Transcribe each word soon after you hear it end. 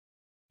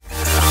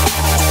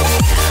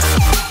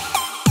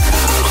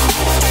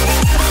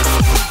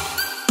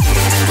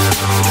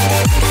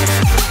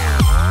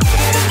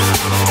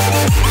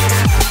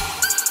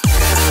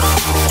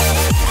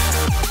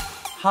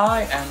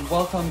Hi and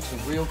welcome to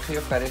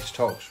RealClearFetish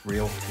Talks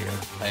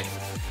RealClearPlay,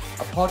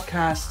 a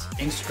podcast,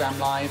 Instagram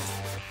Live,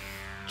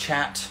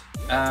 chat,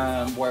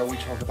 where we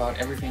talk about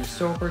everything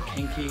sober,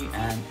 kinky,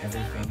 and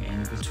everything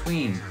in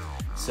between.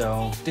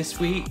 So this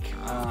week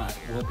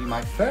will be my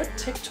third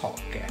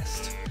TikTok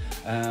guest,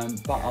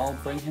 but I'll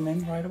bring him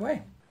in right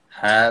away.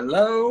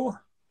 Hello.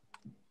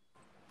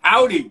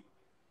 Howdy.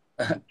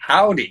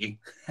 Howdy.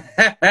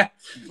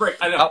 Right,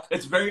 I know.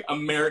 It's very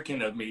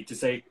American of me to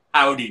say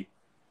howdy.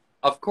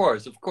 Of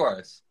course, of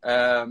course.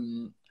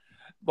 Well,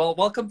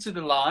 welcome to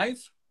the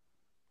live.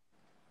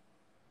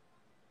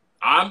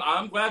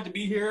 I'm glad to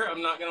be here.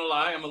 I'm not gonna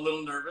lie. I'm a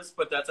little nervous,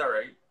 but that's all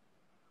right.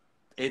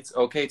 It's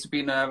okay to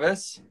be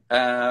nervous,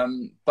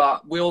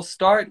 but we'll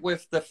start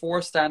with the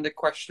 4 standard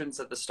questions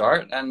at the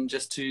start, and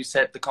just to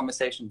set the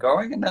conversation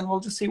going, and then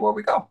we'll just see where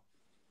we go.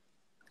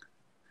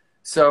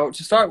 So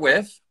to start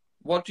with,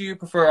 what do you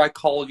prefer I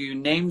call you?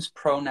 Names,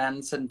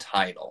 pronouns, and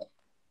title.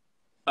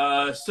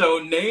 So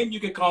name, you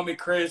can call me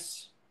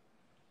Chris.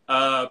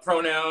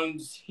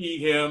 Pronouns, he,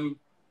 him,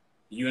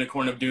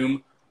 unicorn of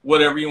doom,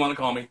 whatever you want to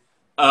call me.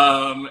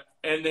 And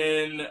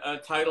then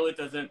title, it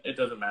doesn't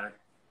matter.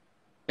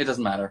 It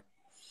doesn't matter.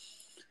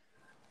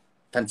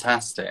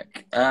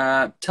 Fantastic.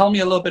 Tell me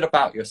a little bit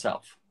about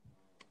yourself.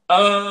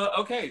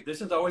 Okay, this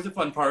is always a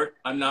fun part.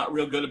 I'm not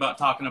real good about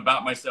talking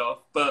about myself,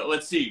 but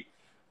let's see.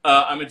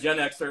 I'm a Gen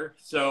Xer,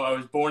 so I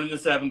was born in the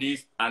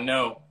 70s. I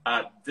know.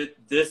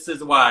 This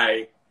is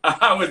why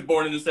I was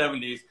born in the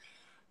 70s.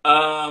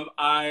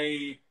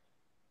 I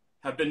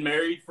have been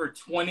married for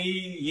 20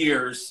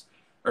 years.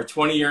 Our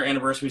 20-year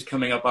anniversary is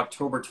coming up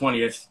October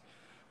 20th.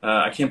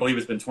 I can't believe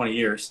it's been 20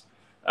 years.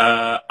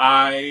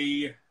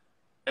 I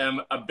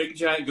am a big,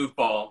 giant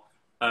goofball.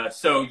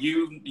 So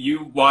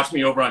you watch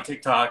me over on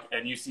TikTok,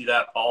 and you see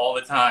that all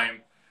the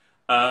time.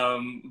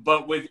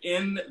 But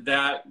within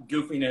that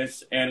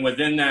goofiness and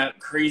within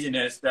that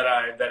craziness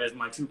that is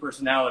my true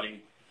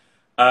personality,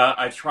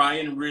 I try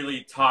and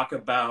really talk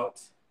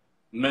about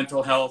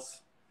mental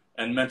health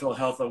and mental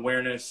health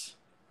awareness.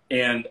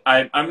 And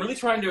I'm really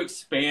trying to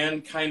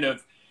expand kind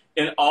of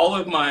in all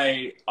of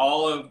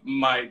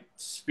my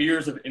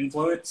spheres of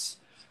influence.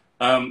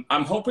 I'm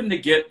hoping to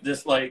get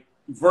this like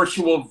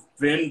virtual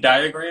Venn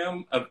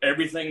diagram of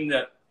everything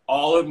that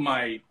all of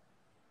my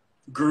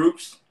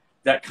groups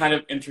that kind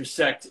of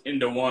intersect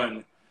into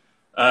one.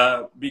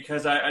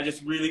 Because I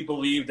just really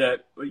believe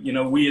that, you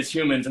know, we as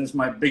humans, and it's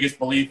my biggest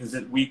belief, is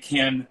that we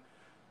can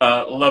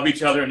love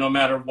each other no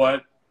matter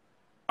what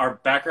our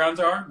backgrounds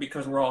are,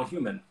 because we're all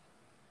human.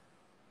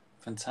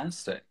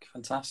 Fantastic,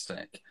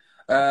 fantastic.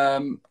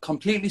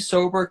 Completely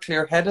sober,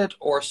 clear-headed,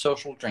 or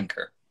social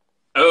drinker?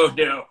 Oh,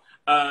 no.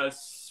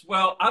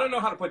 Well, I don't know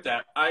how to put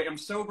that. I am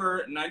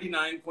sober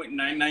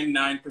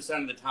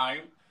 99.999% of the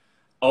time.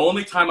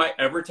 Only time I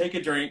ever take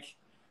a drink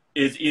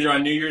is either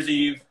on New Year's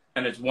Eve,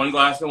 and it's 1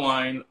 glass of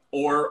wine,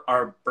 or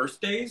our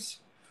birthdays,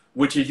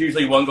 which is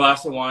usually 1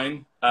 glass of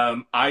wine.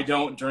 I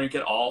don't drink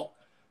at all.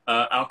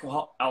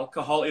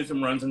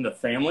 Alcoholism runs in the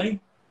family.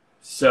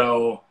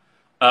 So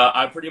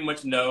I pretty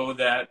much know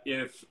that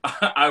if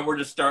I were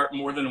to start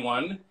more than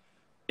one,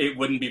 it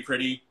wouldn't be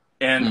pretty.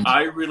 And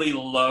I really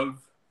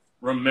love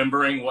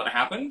remembering what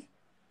happened.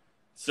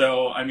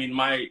 So, I mean,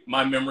 my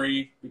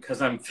memory,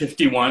 because I'm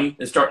 51,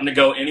 is starting to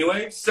go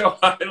anyway. So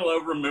I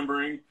love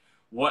remembering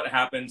what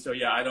happened. So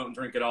yeah, I don't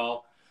drink at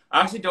all.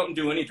 I actually don't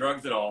do any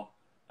drugs at all.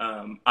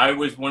 I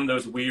was one of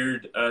those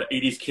weird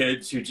 80s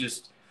kids who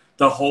just,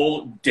 the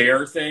whole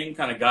dare thing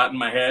kind of got in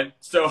my head.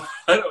 So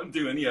I don't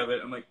do any of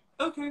it. I'm like,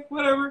 okay,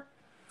 whatever.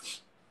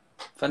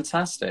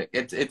 Fantastic.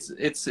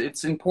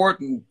 It's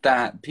important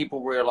that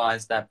people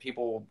realize that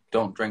people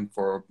don't drink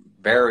for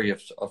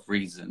various of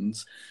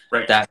reasons.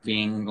 Right. That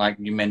being, like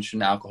you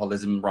mentioned,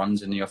 alcoholism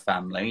runs in your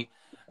family.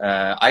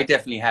 I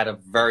definitely had a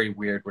very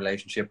weird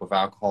relationship with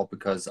alcohol,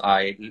 because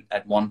I,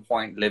 at one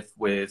point, lived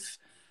with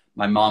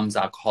my mom's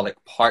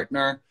alcoholic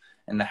partner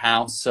in the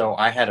house. So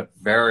I had a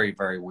very,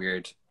 very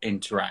weird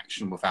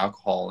interaction with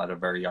alcohol at a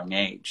very young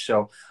age.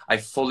 So I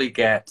fully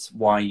get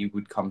why you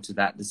would come to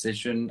that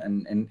decision.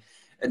 And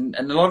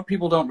a lot of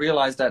people don't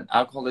realize that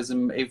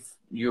alcoholism, if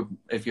your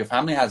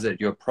family has it,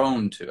 you're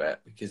prone to it,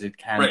 because it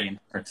can be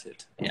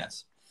inherited.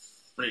 Yes.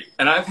 Right.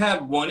 And I've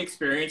had one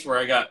experience where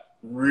I got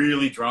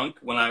really drunk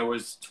when I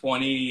was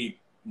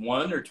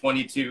 21 or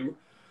 22,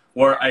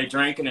 where I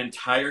drank an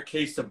entire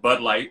case of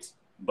Bud Light.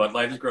 Bud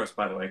Light is gross,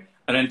 by the way.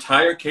 An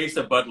entire case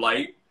of Bud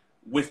Light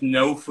with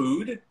no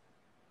food.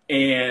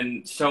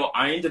 And so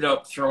I ended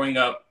up throwing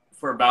up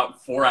for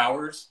about 4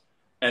 hours,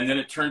 and then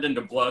it turned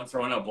into blood,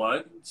 throwing up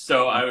blood.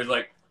 So I was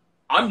like,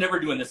 I'm never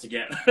doing this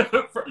again.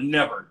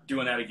 Never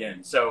doing that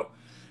again. So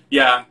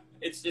yeah,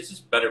 it's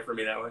just better for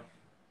me that way.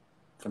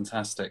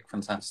 Fantastic,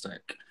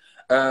 fantastic.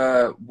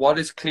 What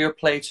is clear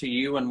play to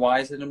you, and why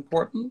is it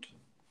important?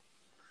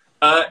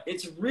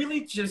 It's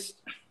really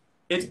just,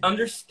 it's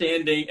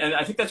understanding, and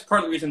I think that's part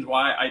of the reasons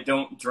why I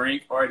don't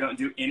drink or I don't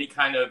do any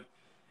kind of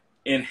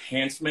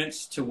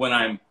enhancements to when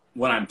I'm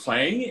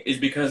playing, is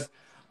because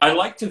I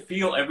like to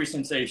feel every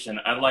sensation.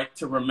 I like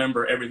to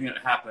remember everything that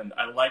happened.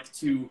 I like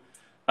to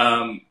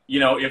You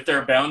know, if there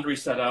are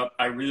boundaries set up,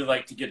 I really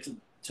like to get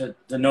to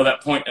know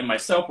that point in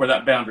myself where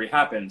that boundary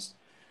happens.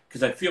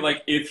 Because I feel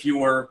like if you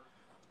were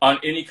on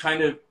any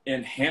kind of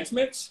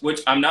enhancements,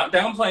 which I'm not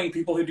downplaying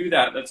people who do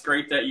that. That's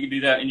great that you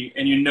do that and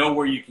you know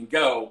where you can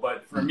go.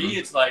 But for me,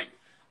 it's like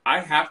I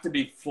have to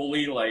be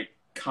fully like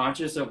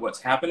conscious of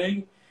what's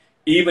happening,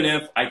 even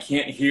if I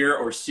can't hear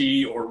or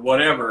see or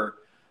whatever.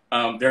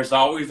 There's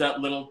always that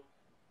little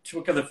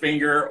tweak of the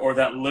finger or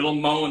that little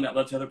moan that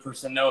lets the other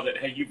person know that,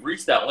 hey, you've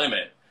reached that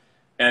limit.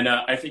 And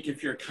I think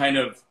if you're kind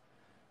of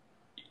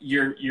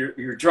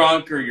you're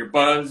drunk or you're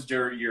buzzed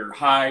or you're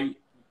high,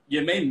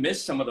 you may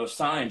miss some of those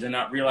signs and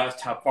not realize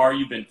how far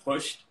you've been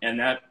pushed, and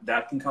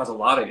that can cause a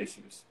lot of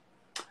issues.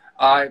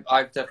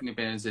 I've definitely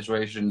been in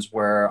situations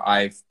where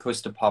I've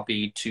pushed a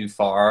puppy too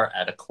far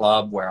at a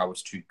club where I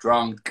was too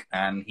drunk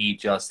and he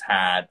just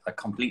had a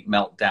complete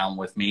meltdown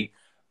with me.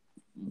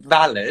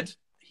 Valid.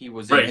 He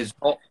was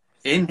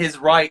in his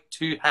right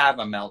to have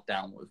a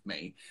meltdown with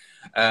me.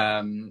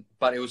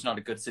 But it was not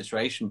a good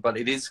situation. But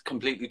it is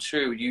completely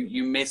true.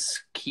 You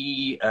miss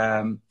key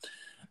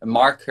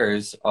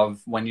markers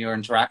of when you're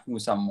interacting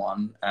with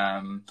someone.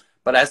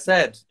 But as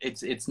said,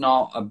 it's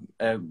not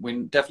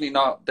we're definitely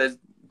not.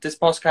 This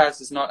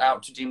podcast is not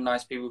out to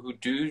demonize people who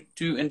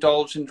do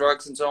indulge in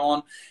drugs and so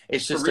on.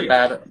 It's just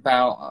about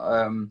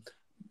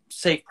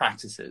safe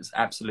practices.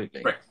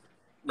 Absolutely.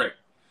 Right.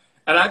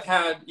 And I've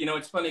had, you know,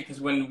 it's funny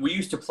because when we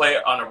used to play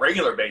on a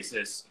regular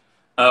basis,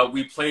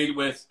 we played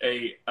with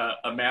a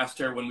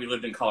master when we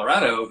lived in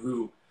Colorado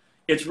who,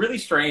 it's really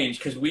strange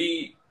because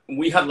we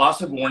had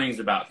lots of warnings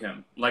about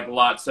him, like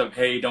lots of,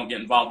 hey, don't get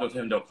involved with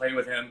him, don't play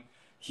with him.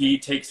 He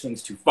takes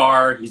things too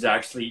far. He's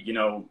actually, you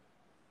know,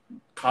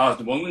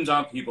 caused wounds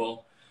on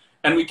people.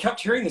 And we kept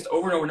hearing this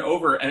over and over and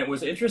over. And it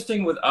was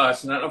interesting with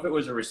us. And I don't know if it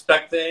was a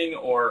respect thing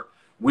or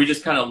we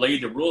just kind of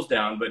laid the rules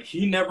down, but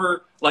he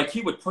never, like, he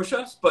would push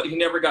us, but he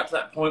never got to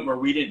that point where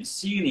we didn't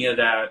see any of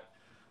that,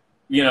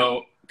 you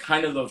know,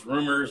 kind of those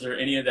rumors or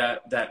any of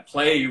that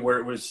play where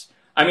it was,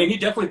 I mean, he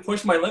definitely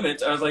pushed my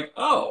limits. I was like,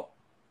 oh,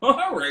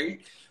 all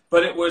right.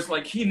 But it was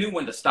like, he knew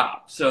when to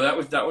stop. So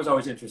that was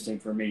always interesting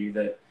for me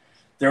that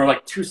there were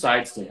like two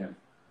sides to him.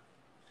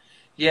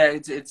 Yeah,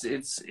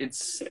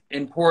 it's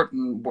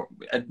important.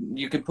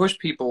 You can push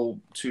people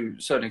to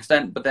a certain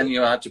extent, but then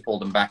you have to pull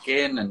them back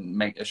in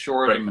and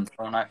assure them and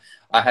so on.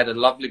 I had a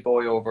lovely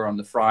boy over on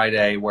the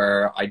Friday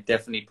where I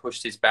definitely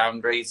pushed his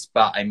boundaries,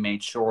 but I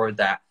made sure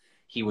that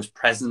he was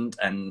present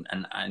and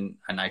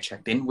I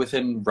checked in with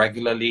him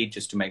regularly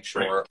just to make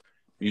sure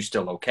you're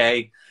still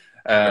okay.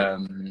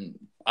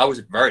 I was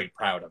very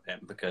proud of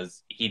him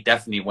because he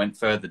definitely went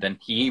further than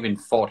he even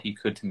thought he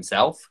could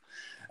himself.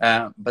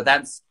 But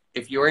that's,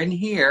 if you're in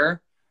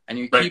here and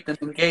you keep them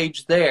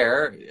engaged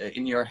there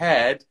in your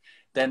head,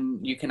 then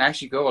you can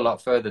actually go a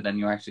lot further than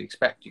you actually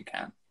expect you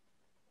can.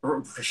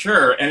 For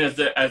sure. And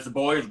as the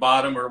boy's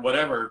bottom or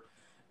whatever,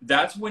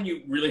 that's when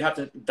you really have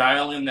to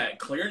dial in that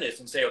clearness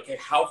and say, okay,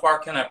 how far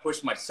can I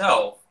push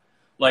myself?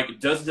 Like,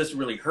 does this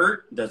really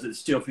hurt? Does it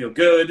still feel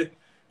good?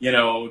 You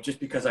know,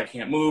 just because I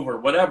can't move or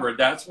whatever.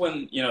 That's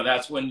when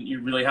you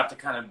really have to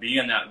kind of be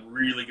in that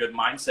really good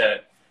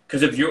mindset.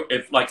 Because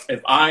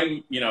if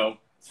I'm, you know,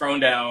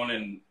 thrown down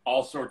and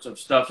all sorts of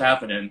stuff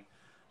happening,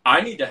 I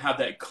need to have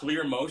that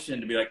clear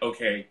motion to be like,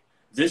 okay,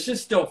 this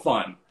is still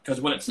fun. Because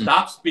when it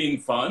stops being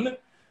fun,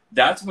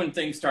 that's when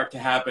things start to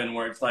happen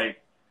where it's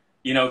like,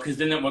 you know, because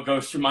then what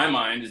goes through my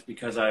mind is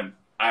because I'm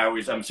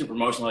super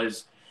emotional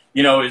is,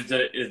 you know, is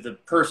the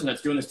person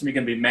that's doing this to me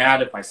going to be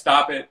mad if I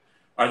stop it?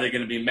 Are they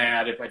going to be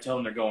mad if I tell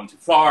them they're going too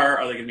far?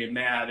 Are they going to be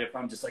mad if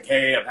I'm just like,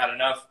 hey, I've had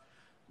enough?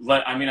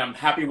 I'm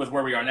happy with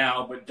where we are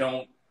now, but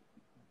don't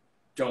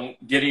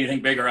get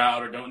anything bigger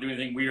out or don't do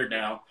anything weird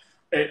now.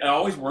 It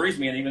always worries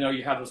me. And even though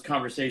you have those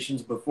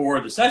conversations before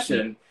the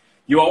session,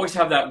 you always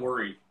have that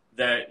worry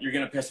that you're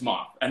going to piss them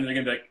off. And they're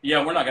going to be like,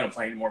 yeah, we're not going to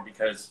play anymore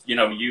because, you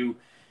know, you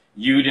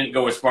didn't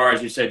go as far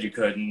as you said you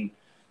could. And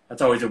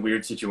that's always a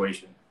weird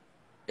situation.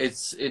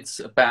 It's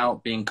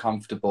about being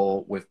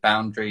comfortable with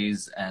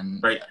boundaries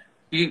and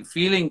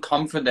feeling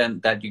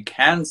confident that you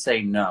can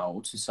say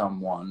no to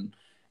someone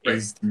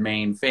is the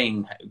main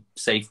thing.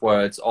 Safe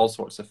words, all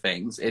sorts of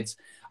things.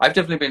 I've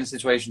definitely been in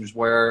situations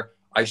where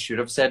I should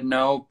have said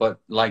no, but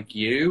like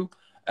you,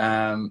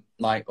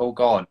 like, oh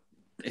God,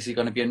 is he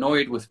going to be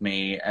annoyed with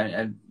me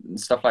and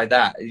stuff like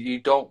that.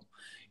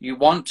 You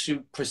want to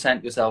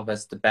present yourself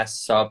as the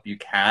best sub you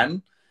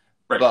can,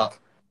 but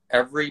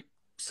every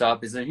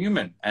sub is a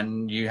human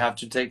and you have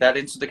to take that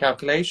into the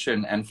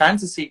calculation. And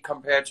fantasy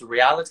compared to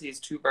reality is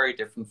two very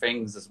different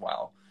things as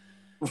well.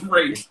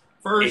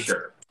 For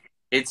sure.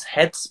 It's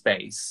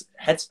headspace.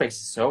 Headspace is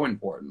so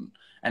important.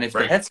 And if the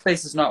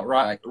headspace is not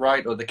right,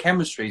 or the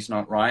chemistry is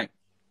not right,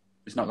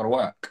 it's not going to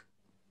work.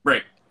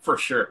 Right, for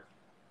sure.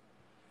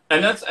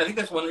 And I think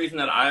that's one reason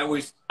that I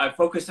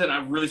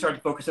really started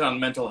to focus in on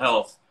mental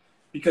health.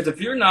 Because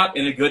if you're not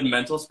in a good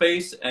mental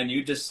space and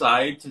you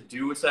decide to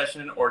do a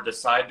session or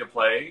decide to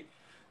play,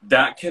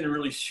 that can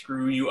really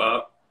screw you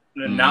up,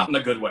 not in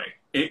a good way.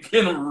 It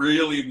can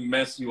really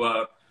mess you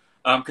up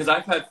Because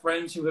I've had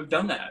friends who have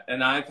done that,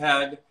 and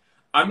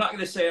I'm not going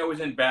to say I was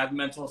in bad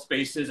mental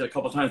spaces a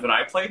couple times when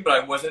I played, but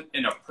I wasn't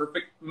in a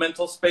perfect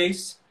mental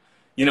space,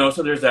 you know,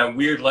 so there's that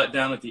weird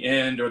letdown at the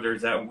end, or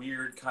there's that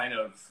weird kind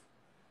of,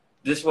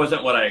 this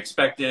wasn't what I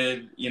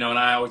expected, you know, and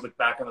I always look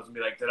back on those and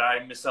be like, did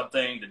I miss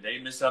something? Did they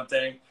miss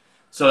something?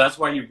 So that's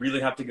why you really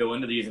have to go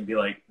into these and be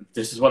like,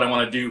 this is what I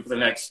want to do for the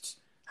next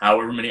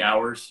however many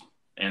hours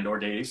and or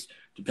days,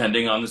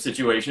 depending on the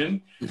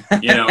situation,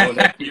 you know.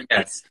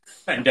 Yes.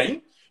 And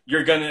then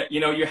you're gonna, you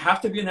know, you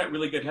have to be in that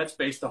really good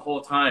headspace the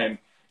whole time,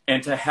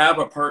 and to have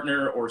a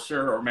partner or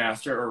sir or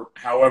master or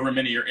however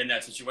many are in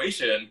that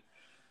situation,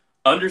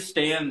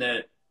 understand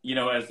that, you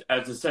know,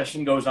 as the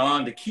session goes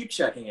on, to keep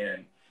checking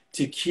in,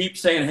 to keep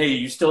saying, hey,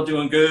 you still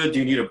doing good? Do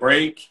you need a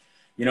break?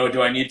 You know,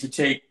 do I need to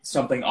take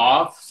something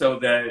off so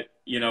that,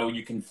 you know,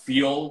 you can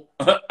feel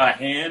a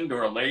hand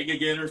or a leg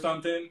again or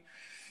something?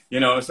 You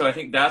know, so I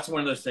think that's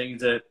one of those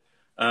things that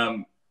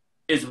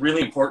is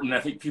really important. I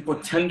think people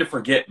tend to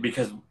forget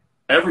because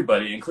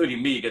everybody,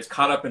 including me, gets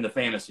caught up in the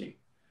fantasy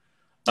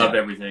of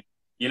everything.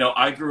 You know,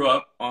 I grew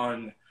up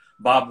on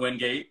Bob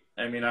Wingate.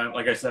 I mean,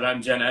 like I said,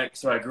 I'm Gen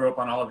X, so I grew up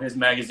on all of his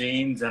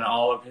magazines and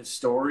all of his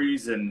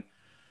stories, and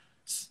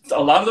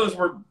a lot of those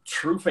were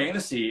true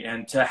fantasy.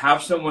 And to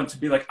have someone to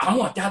be like, I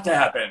want that to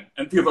happen,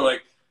 and people are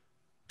like,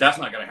 that's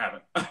not going to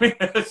happen. I mean,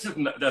 that's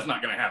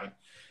not going to happen.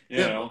 You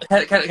know?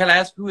 Can I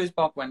ask, who is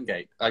Bob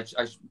Wingate? I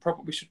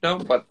probably should know,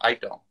 but I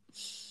don't.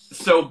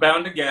 So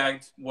Bound and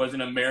Gagged was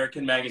an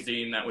American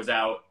magazine that was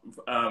out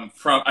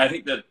from, I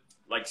think, the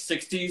like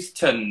 60s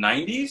to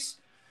 90s.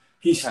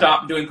 He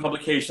stopped doing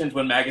publications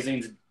when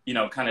magazines, you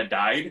know, kind of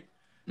died.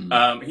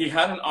 Mm-hmm. He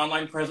had an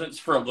online presence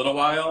for a little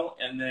while,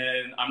 and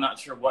then I'm not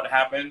sure what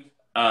happened.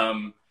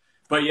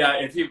 But yeah,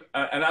 if you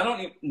and I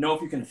don't know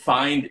if you can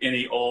find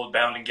any old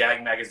Bound and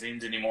Gagged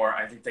magazines anymore.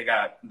 I think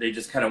they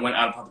just kind of went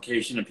out of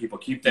publication, and people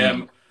keep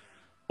them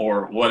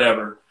or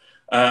whatever.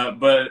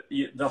 But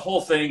the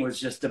whole thing was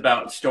just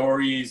about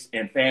stories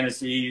and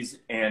fantasies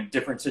and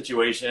different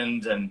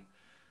situations, and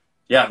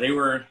yeah,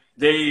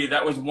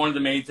 that was one of the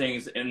main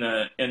things in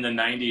the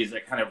 90s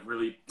that kind of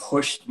really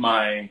pushed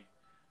my,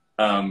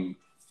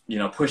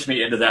 pushed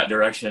me into that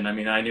direction. I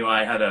mean, I knew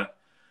I had a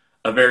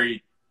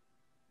very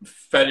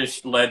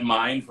fetish-led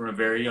mind from a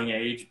very young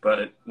age,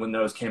 but when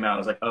those came out, I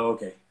was like, oh,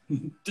 okay,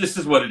 this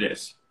is what it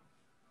is.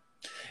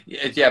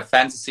 Yeah,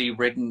 fantasy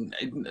written.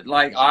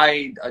 Like,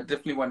 I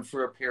definitely went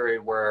through a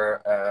period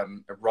where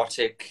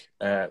erotic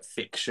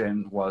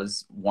fiction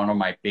was one of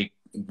my big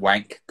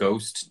wank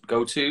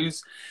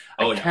go-tos.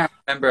 I can't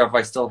remember if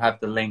I still have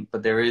the link,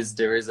 but there is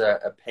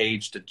a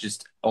page that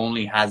just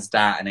only has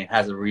that, and it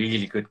has a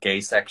really good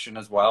gay section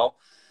as well.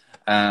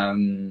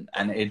 And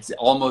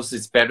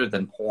it's better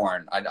than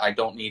porn. I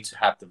don't need to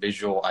have the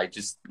visual. I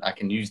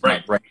can use my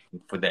brain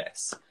for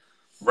this.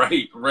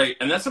 Right.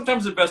 And that's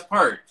sometimes the best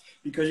part,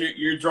 because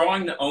you're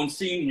drawing the own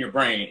scene in your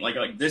brain.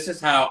 Like this is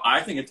how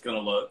I think it's going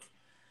to look,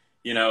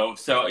 you know?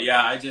 So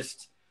yeah, I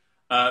just,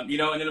 you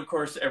know, and then of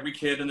course every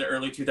kid in the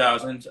early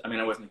 2000s, I mean,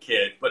 I wasn't a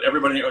kid, but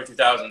everybody in the early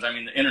 2000s, I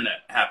mean, the internet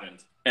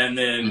happened, and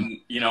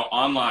then, you know,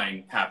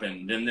 online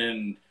happened, and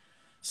then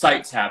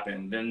sites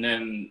happened, and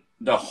then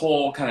the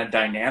whole kind of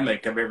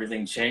dynamic of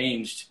everything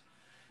changed,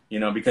 you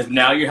know, because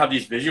now you have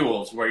these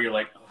visuals where you're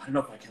like, oh, I don't know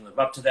if I can live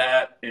up to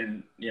that.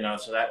 And, you know,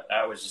 so that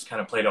was just kind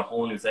of played a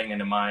whole new thing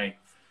into my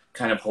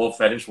kind of whole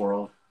fetish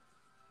world.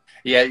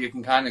 Yeah, you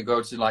can kind of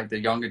go to like the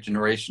younger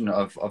generation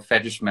of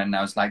fetish men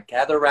now. It's like,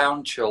 gather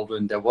around,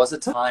 children. There was a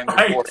time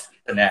before the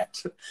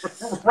internet.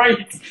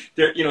 Right.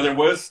 There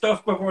was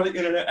stuff before the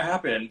internet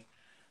happened.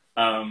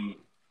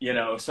 You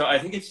know, so I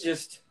think it's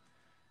just,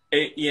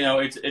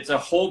 it's a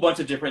whole bunch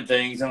of different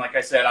things. And like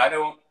I said,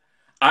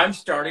 I'm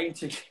starting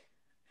to,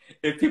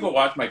 if people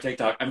watch my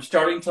TikTok, I'm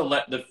starting to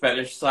let the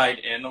fetish side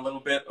in a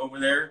little bit over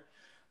there.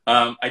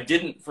 I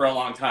didn't for a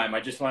long time. I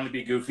just wanted to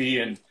be goofy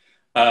and,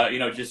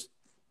 just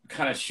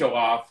kind of show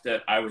off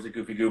that I was a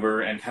goofy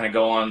goober and kind of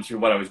go on through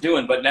what I was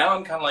doing. But now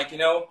I'm kind of like,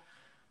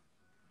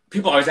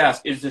 people always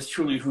ask, is this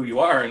truly who you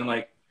are? And I'm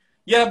like,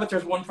 yeah, but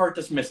there's one part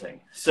that's missing.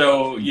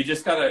 So you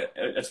just gotta,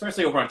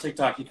 especially over on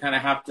TikTok, you kind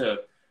of have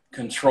to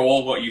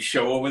control what you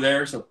show over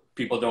there so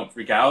people don't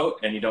freak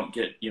out and you don't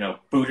get,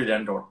 booted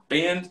and or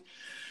banned.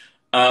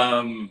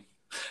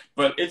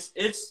 But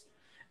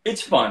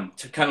it's fun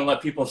to kind of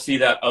let people see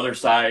that other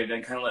side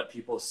and kind of let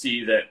people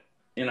see that,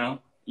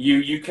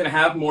 you can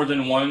have more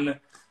than one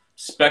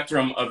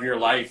spectrum of your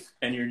life,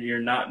 and you're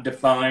not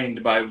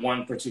defined by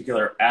one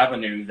particular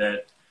avenue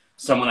that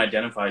someone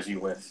identifies you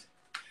with.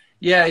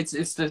 Yeah, it's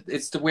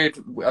the weird.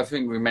 I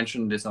think we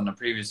mentioned this on a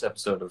previous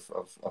episode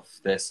of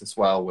this as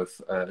well with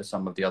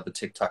some of the other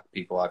TikTok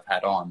people I've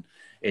had on.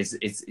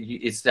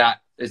 It's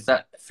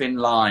that thin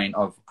line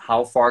of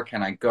how far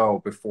can I go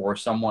before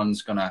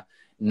someone's gonna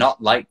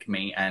not like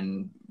me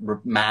and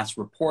mass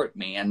report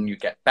me and you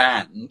get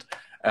banned.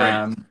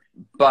 Right.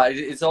 But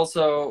it's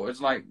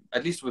like,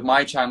 at least with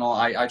my channel,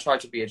 I try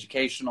to be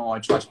educational. I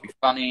try to be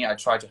funny. I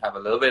try to have a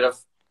little bit of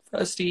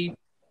thirsty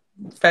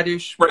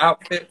fetish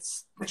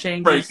outfits,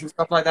 changes and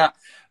stuff like that.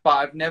 But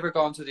I've never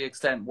gone to the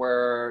extent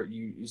where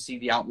you see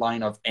the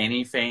outline of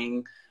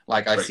anything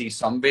like I see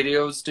some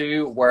videos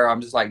do, where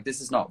I'm just like,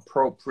 this is not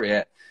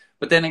appropriate.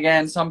 But then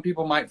again, some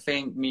people might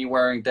think me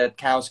wearing dead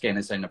cow skin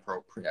is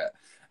inappropriate.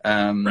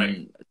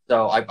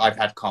 So I've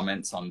had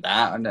comments on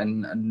that,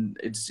 and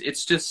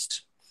it's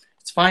just,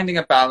 it's finding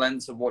a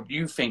balance of what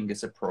you think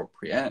is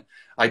appropriate.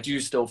 I do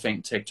still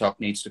think TikTok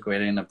needs to go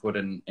in and put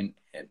an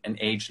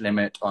age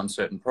limit on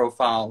certain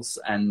profiles,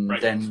 and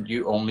then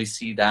you only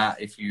see that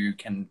if you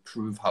can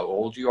prove how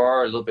old you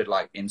are. A little bit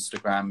like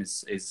Instagram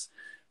is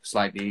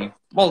slightly,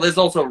 well, there's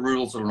also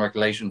rules and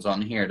regulations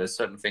on here. There's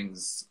certain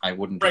things I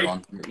wouldn't do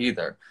on here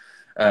either.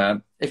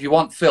 If you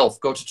want filth,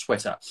 go to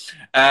Twitter.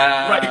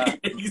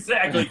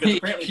 Exactly.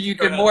 You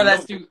can more or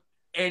less do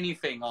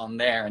anything on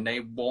there and they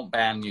won't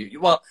ban you.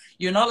 Well,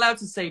 you're not allowed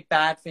to say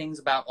bad things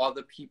about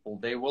other people.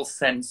 They will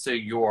censor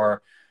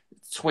your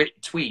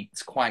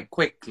tweets quite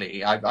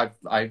quickly.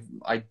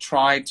 I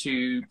tried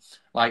to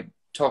like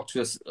talk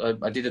to us.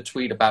 I did a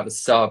tweet about a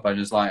sub.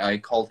 I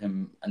called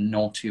him a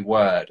naughty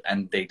word,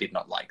 and they did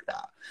not like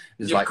that.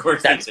 It was like,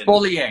 that's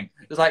bullying.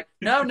 It was like,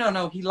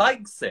 no, he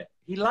likes it.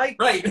 He likes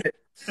it.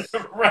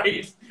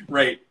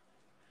 Right.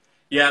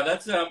 Yeah,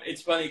 that's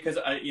it's funny because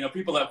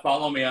people that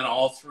follow me on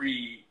all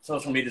three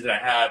social medias that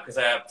I have, because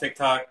I have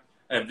TikTok,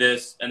 I have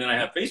this, and then I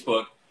have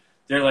Facebook.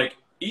 They're like,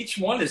 each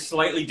one is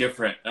slightly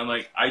different. I'm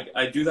like,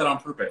 I do that on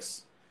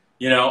purpose.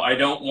 I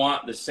don't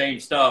want the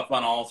same stuff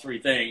on all three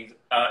things.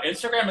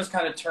 Instagram has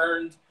kind of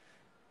turned,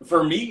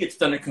 for me, it's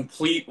done a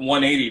complete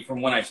 180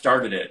 from when I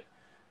started it.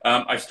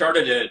 I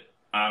started it,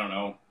 I don't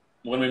know,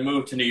 when we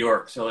moved to New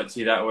York. So let's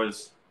see, that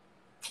was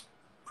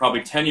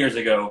probably 10 years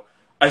ago.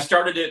 I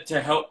started it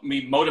to help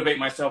me motivate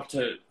myself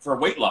for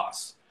weight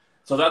loss.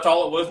 So that's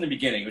all it was in the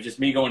beginning. It was just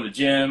me going to the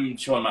gym,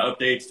 showing my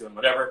updates, doing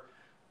whatever.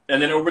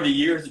 And then over the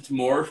years, it's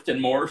morphed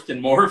and morphed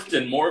and morphed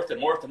and morphed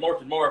and morphed and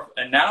morphed and morphed.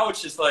 And now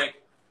it's just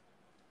like,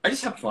 I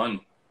just have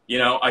fun.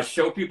 I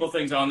show people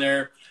things on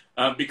there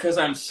because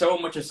I'm so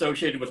much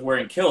associated with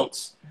wearing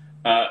kilts.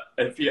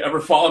 If you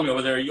ever follow me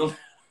over there,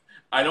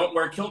 I don't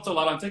wear kilts a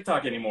lot on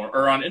TikTok anymore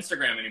or on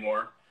Instagram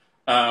anymore.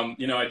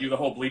 I do the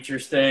whole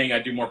bleachers thing. I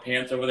do more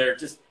pants over there.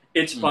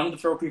 It's fun to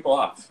throw people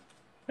off.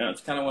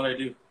 It's kind of what I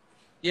do.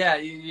 Yeah,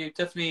 you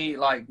definitely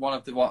like one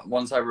of the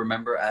ones I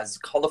remember as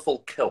colorful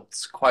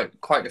kilts. Quite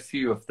a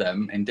few of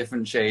them in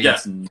different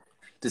shades and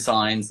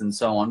designs and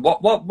so on.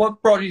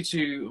 What brought you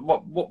to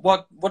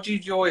what do you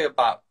enjoy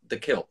about the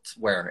kilt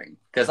wearing?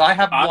 Because I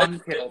have one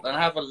kilt and I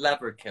have a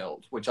leather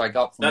kilt which I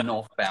got from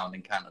Northbound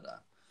in Canada.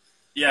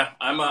 Yeah,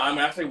 I'm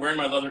actually wearing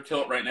my leather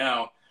kilt right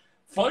now.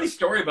 Funny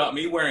story about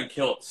me wearing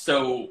kilts.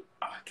 So,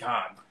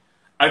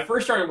 I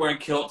first started wearing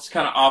kilts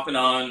kind of off and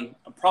on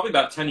probably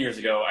about 10 years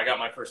ago. I got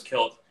my first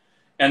kilt.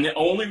 And the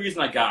only reason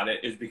I got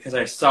it is because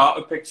I saw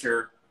a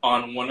picture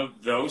on one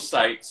of those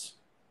sites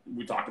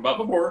we talked about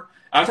before.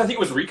 Actually, I think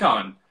it was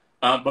Recon,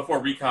 before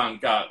Recon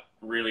got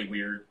really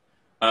weird.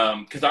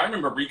 Because I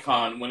remember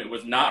Recon when it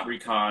was not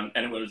Recon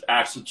and it was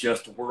actually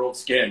just World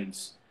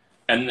Skins.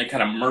 And then they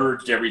kind of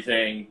merged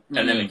everything,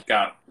 and then it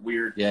got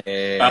weird.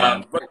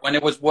 Yeah. When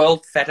it was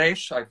World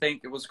Fetish, I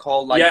think it was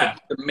called, like,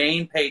 the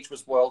main page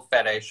was World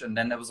Fetish, and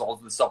then there was all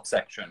the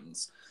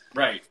subsections.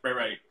 Right.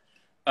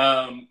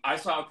 I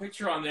saw a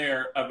picture on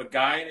there of a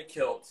guy in a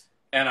kilt,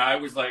 and I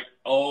was like,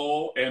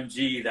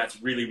 OMG,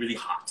 that's really, really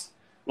hot.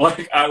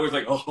 Like, I was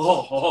like,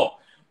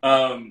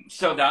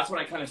 So that's when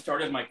I kind of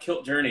started my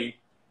kilt journey.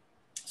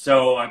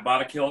 So I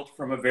bought a kilt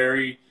from a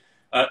very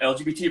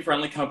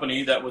LGBT-friendly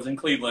company that was in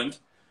Cleveland.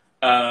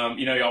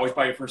 You always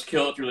buy your first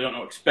kilt. You really don't know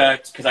what to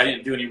expect because I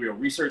didn't do any real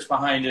research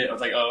behind it. I was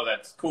like, oh,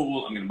 that's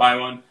cool. I'm going to buy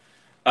one.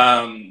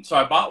 So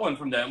I bought one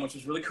from them, which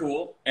was really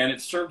cool, and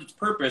it served its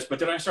purpose. But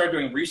then I started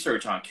doing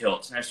research on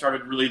kilts, and I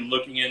started really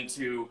looking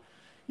into,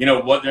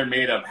 what they're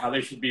made of, how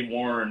they should be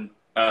worn,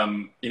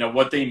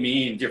 what they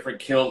mean, different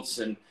kilts.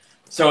 And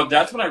so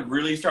that's when I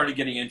really started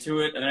getting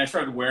into it, and then I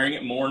started wearing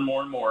it more and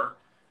more and more.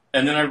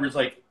 And then I was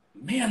like,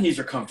 man, these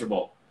are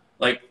comfortable.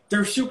 Like,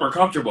 they're super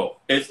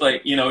comfortable. It's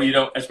like, you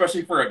don't,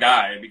 especially for a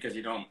guy, because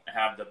you don't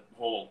have the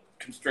whole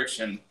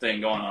constriction thing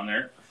going on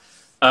there.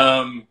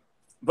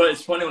 But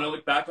it's funny, when I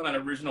look back on that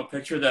original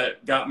picture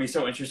that got me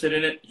so interested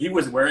in it, he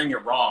was wearing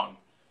it wrong.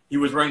 He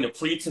was wearing the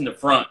pleats in the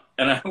front.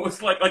 And I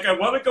was like I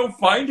want to go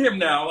find him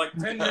now, like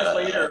 10 years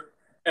later,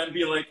 and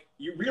be like,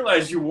 you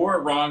realize you wore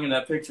it wrong in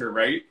that picture,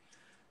 right?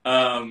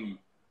 And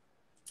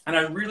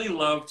I really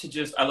love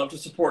to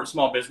support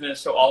small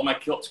business. So all of my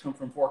kilts come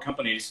from 4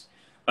 companies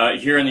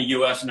here in the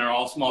U.S., and they're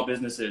all small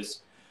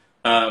businesses.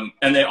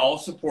 And they all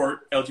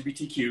support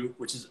LGBTQ,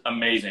 which is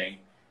amazing.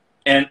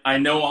 And I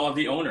know all of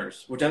the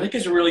owners, which I think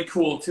is really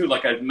cool, too.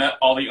 Like, I've met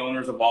all the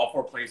owners of all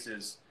 4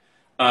 places.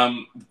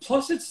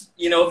 Plus, it's,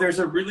 there's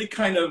a really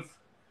kind of,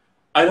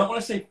 I don't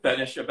want to say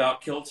fetish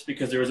about kilts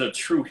because there is a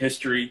true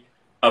history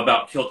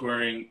about kilt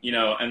wearing,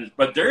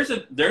 but there's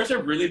a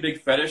really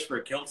big fetish for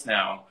kilts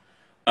now.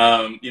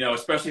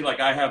 Especially like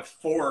I have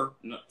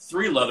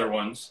 3 leather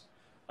ones.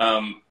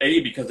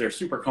 Because they're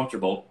super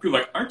comfortable. People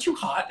are like, aren't you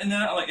hot in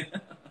that? Like,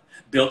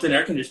 built-in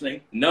air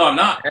conditioning. No, I'm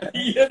not.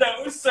 You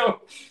know,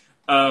 so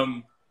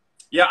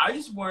yeah, I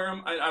just wear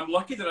them. I'm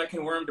lucky that I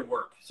can wear them to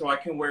work, so I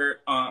can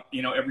wear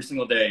you know, every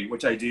single day,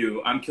 which I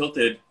do. I'm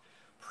kilted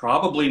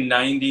probably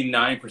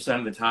 99%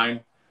 of the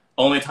time.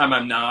 Only time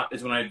I'm not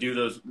is when I do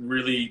those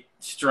really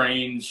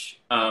strange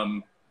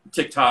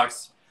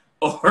TikToks,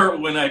 or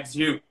when I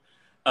do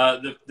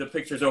the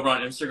pictures over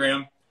on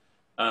Instagram.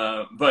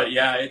 But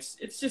yeah,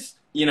 it's just,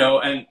 you know,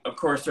 and of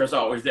course there's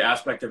always the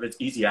aspect of it's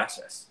easy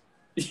access.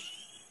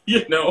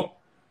 You know.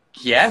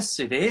 Yes,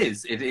 it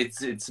is.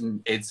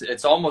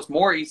 It's almost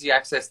more easy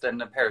access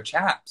than a pair of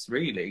chaps,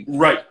 really.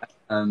 Right.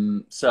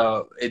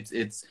 So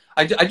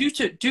I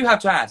do have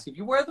to ask, if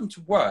you wear them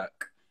to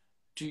work,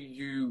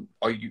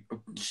 are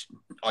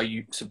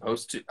you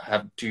supposed to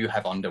have, do you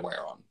have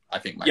underwear on? I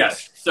think my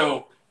yes. question.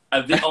 So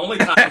the only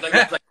time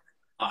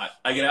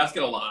I get asked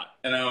it a lot,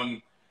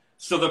 and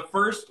so the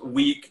first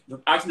week,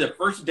 actually the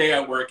first day I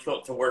wore a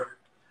kilt to work,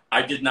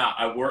 I did not.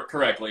 I wore it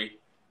correctly.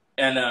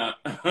 And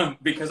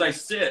because I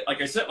sit like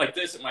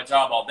this at my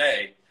job all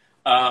day,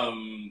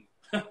 I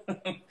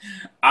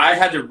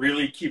had to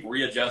really keep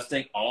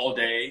readjusting all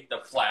day the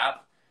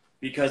flap,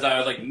 because I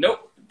was like,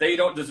 nope, they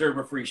don't deserve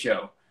a free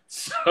show.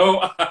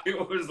 So I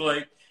was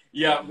like,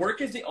 yeah,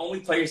 work is the only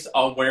place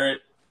I'll wear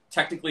it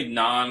technically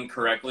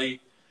non-correctly.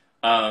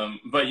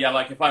 But yeah,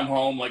 like if I'm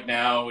home like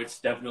now, it's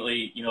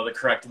definitely, you know, the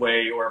correct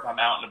way, or if I'm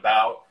out and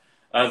about.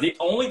 The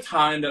only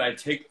time that I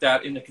take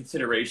that into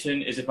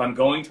consideration is if I'm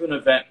going to an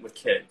event with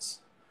kids.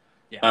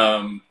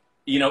 Yeah.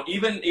 You know,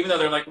 even though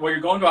they're like, well,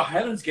 you're going to a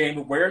Highlands game,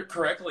 but wear it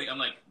correctly. I'm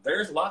like,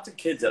 there's lots of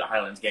kids at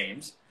Highlands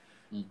games,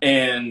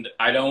 and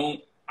I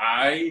don't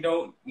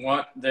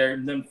want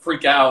them to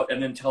freak out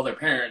and then tell their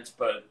parents.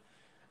 But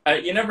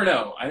you never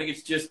know. I think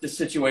it's just the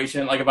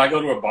situation. Like if I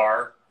go to a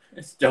bar,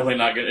 it's definitely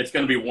not good. It's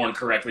going to be worn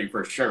correctly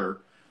for sure.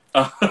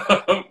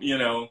 You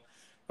know,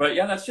 but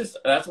yeah,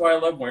 that's why I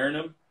love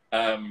wearing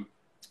them.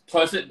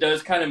 Plus, it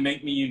does kind of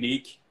make me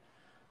unique.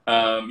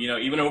 You know,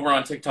 even over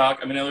on TikTok,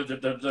 I mean,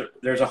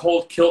 there's a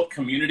whole kilt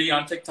community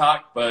on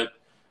TikTok, but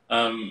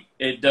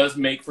it does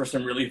make for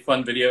some really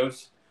fun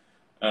videos.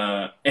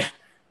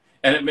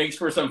 And it makes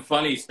for some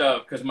funny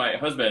stuff, because my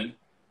husband,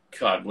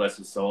 God bless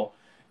his soul,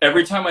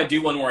 every time I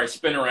do one where I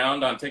spin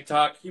around on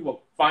TikTok, he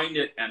will find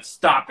it and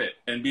stop it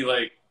and be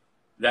like,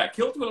 that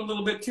kilt went a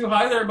little bit too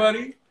high there,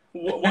 buddy.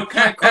 What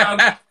kind of crowd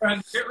are you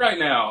trying to get right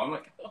now? I'm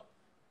like, oh,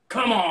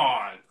 come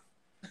on.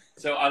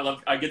 So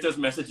I get those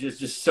messages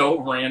just so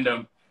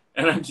random,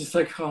 and I'm just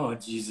like, oh,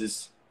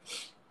 Jesus.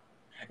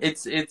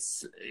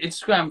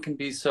 Instagram can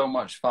be so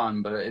much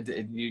fun, but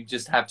you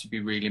just have to be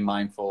really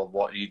mindful of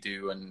what you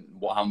do and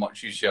how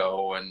much you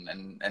show,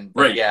 and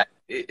right. Yeah,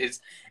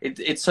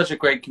 it's such a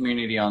great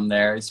community on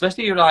there,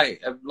 especially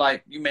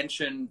like you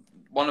mentioned,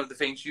 one of the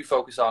things you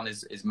focus on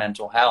is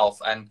mental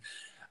health, and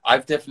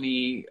I've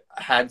definitely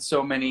had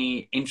so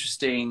many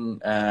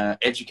interesting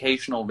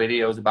educational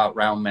videos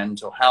around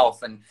mental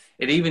health, and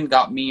it even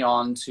got me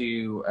on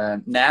to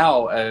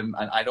now, and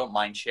I don't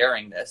mind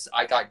sharing this,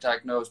 I got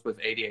diagnosed with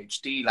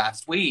ADHD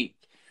last week,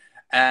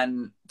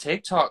 and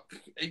TikTok,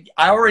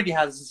 I already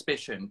had a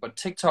suspicion, but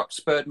TikTok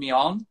spurred me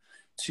on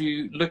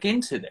to look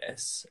into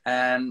this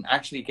and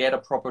actually get a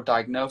proper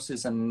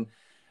diagnosis, and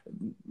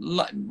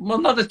well,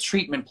 not a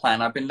treatment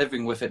plan. I've been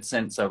living with it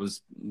since I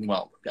was,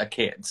 well, a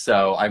kid.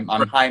 So I'm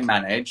high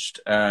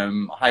managed,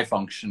 high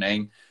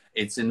functioning.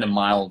 It's in the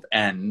mild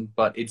end,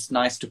 but it's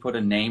nice to put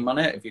a name on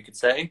it, if you could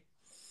say.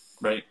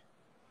 Right.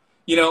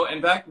 You know,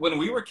 and back when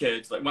we were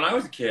kids, like when I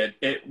was a kid,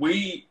 I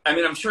mean,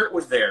 I'm sure it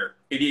was there.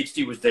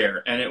 ADHD was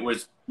there, and it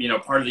was, you know,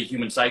 part of the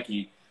human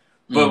psyche.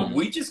 But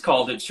we just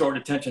called it short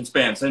attention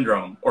span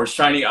syndrome, or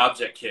shiny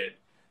object kid.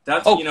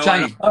 That's, you know,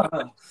 shiny.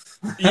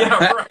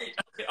 Yeah, right.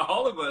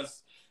 All of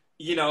us,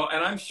 you know,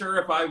 and I'm sure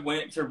if I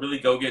went to really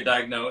go get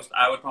diagnosed,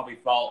 I would probably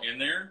fall in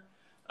there.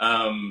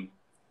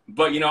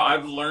 But, you know,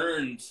 I've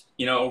learned,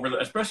 you know,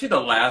 especially the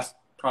last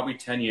probably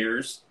 10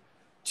 years,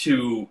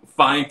 to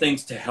find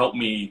things to help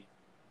me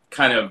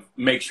kind of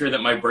make sure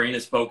that my brain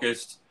is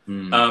focused.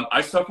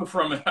 I suffer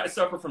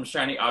from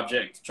shiny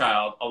object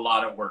child, a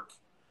lot of work.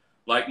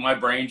 Like my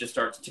brain just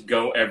starts to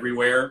go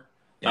everywhere.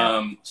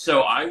 Yeah.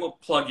 So I will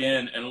plug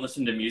in and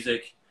listen to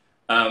music.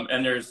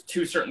 And there's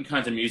two certain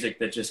kinds of music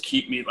that just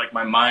keep me, like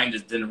my mind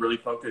is then really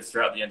focused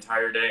throughout the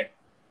entire day.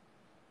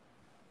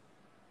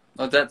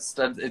 Oh,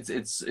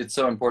 it's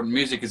so important.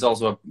 Music is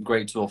also a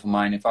great tool for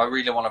mine. If I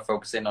really want to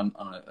focus in on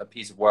a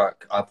piece of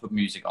work, I'll put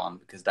music on,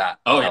 because that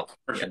helps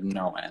at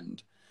no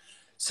end.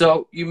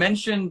 So you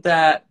mentioned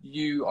that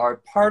you are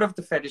part of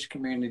the fetish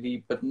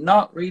community, but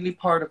not really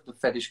part of the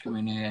fetish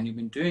community, and you've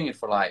been doing it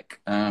for like,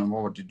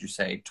 what did you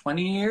say,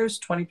 20 years,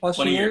 20 plus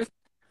 20 years?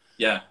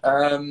 Yeah.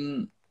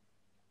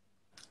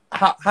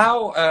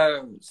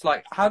 It's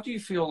like, how do you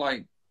feel?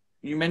 Like,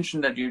 you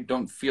mentioned that you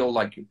don't feel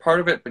like you're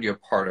part of it, but you're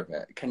part of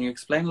it. Can you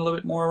explain a little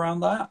bit more around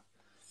that?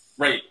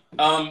 Right.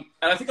 And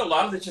I think a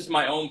lot of it's just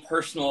my own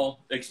personal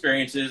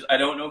experiences. I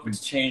don't know if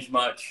it's changed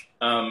much.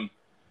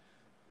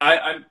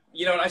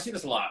 You know, and I see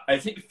this a lot. I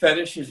think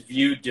fetish is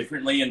viewed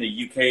differently in the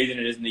UK than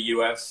it is in the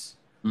US.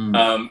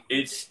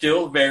 It's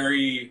still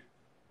very,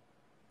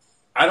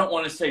 I don't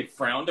want to say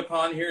frowned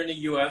upon here in the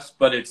U.S.,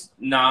 but it's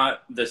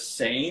not the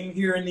same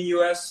here in the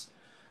U.S.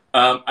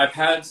 I've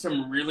had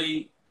some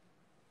really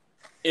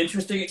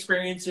interesting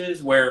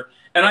experiences where,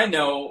 and I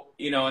know,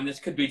 you know, and this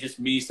could be just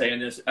me saying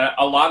this,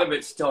 a lot of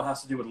it still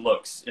has to do with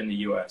looks in the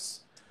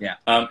U.S. Yeah.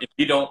 If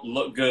you don't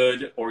look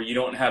good, or you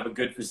don't have a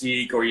good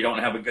physique, or you don't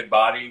have a good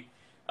body,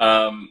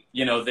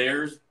 you know,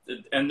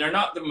 and they're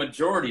not the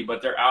majority,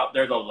 but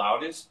they're the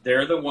loudest.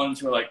 They're the ones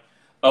who are like,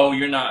 oh,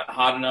 you're not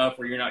hot enough,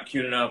 or you're not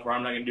cute enough, or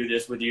I'm not going to do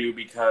this with you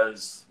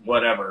because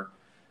whatever.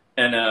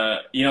 And,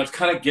 you know, it's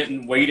kind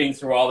of wading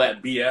through all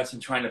that BS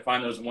and trying to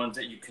find those ones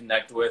that you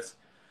connect with.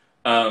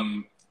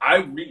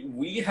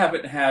 We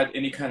haven't had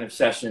any kind of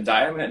sessions.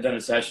 I haven't done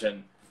a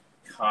session,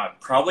 God,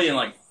 probably in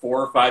like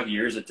 4 or 5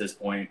 years at this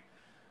point.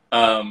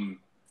 I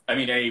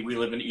mean, we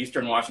live in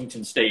Eastern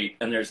Washington State,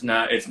 and it's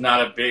not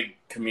a big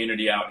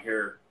community out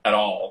here at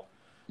all.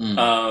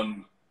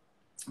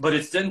 But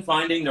it's then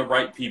finding the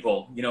right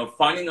people, you know,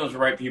 finding those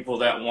right people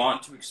that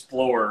want to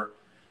explore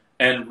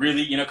and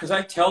really, you know, because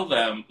I tell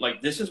them,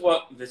 like, this is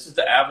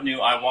the avenue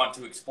I want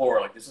to explore.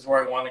 Like, this is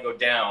where I want to go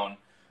down.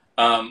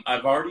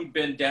 I've already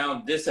been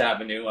down this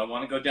avenue. I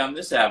want to go down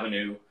this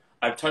avenue.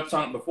 I've touched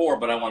on it before,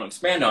 but I want to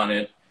expand on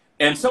it.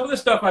 And some of the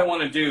stuff I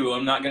want to do,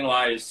 I'm not going to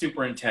lie, is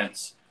super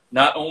intense.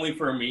 Not only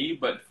for me,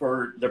 but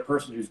for the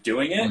person who's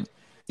doing it.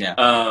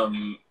 Yeah.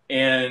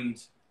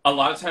 And a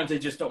lot of times they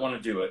just don't want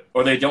to do it,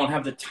 or they don't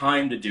have the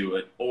time to do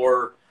it,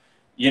 or,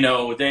 you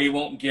know, they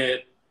won't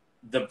get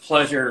the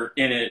pleasure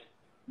in it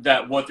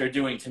that what they're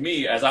doing to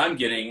me as I'm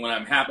getting when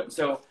I'm happy.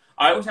 So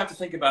I always have to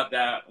think about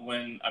that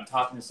when I'm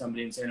talking to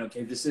somebody and saying,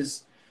 okay,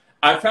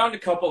 I found a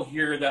couple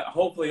here that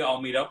hopefully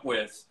I'll meet up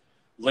with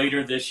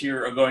later this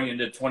year or going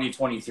into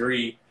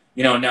 2023.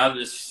 You know, now that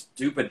this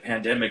stupid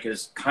pandemic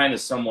is kind of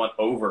somewhat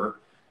over.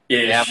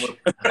 Yeah,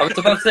 I was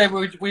about to say,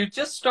 we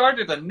just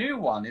started a new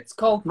one. It's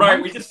called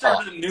Right, we just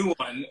started a new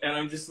one, and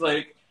I'm just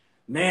like,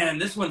 man,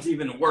 this one's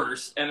even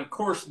worse. And of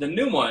course, the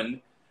new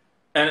one,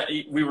 and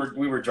we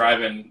were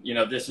driving, you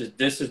know, this is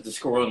the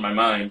squirrel in my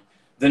mind.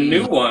 The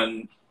new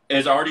one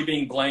is already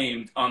being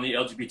blamed on the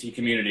LGBT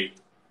community.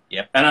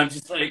 Yep. And I'm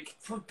just like,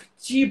 for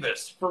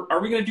Jeebus,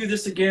 are we going to do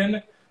this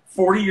again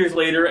 40 years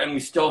later and we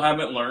still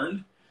haven't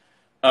learned?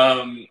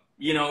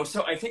 You know,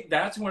 so I think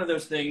that's one of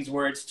those things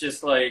where it's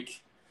just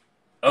like,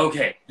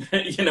 okay,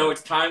 you know,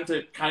 it's time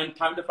to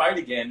fight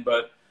again.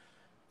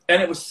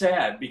 And it was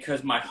sad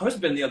because my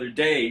husband the other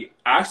day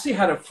actually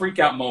had a freak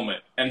out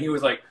moment, and he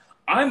was like,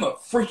 I'm a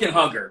freaking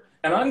hugger,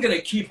 and I'm going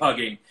to keep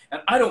hugging,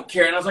 and I don't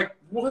care. And I was like,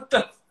 what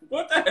the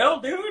hell,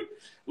 dude?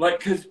 Like,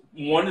 because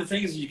one of the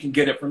things is you can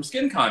get it from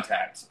skin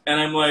contact. And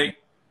I'm like,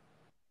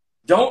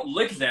 don't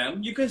lick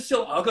them. You can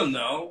still hug them,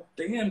 though.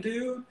 Damn,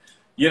 dude.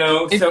 You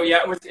know, so yeah,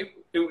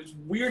 it was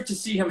weird to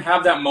see him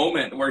have that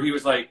moment where he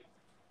was like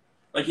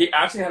he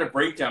actually had a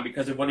breakdown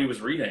because of what he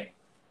was reading.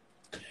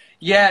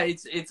 Yeah,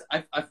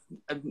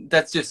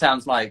 that just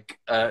sounds like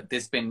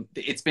it's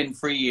been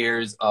 3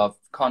 years of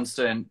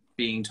constant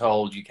being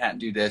told you can't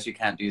do this, you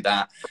can't do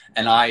that,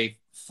 and I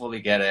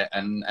fully get it.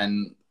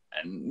 And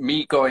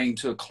me going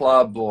to a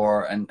club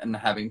and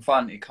having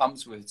fun, it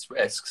comes with its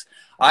risks.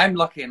 I'm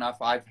lucky enough;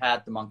 I've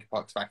had the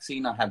monkeypox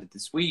vaccine. I had it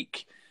this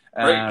week.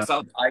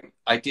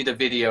 I did a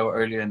video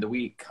earlier in the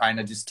week, kind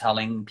of just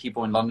telling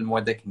people in London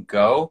where they can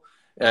go.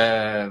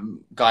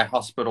 Guy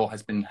Hospital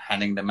has been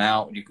handing them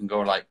out. You can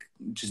go, like,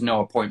 just no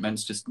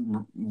appointments, just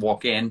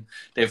walk in.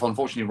 They've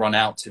unfortunately run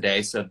out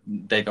today, so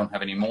they don't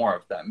have any more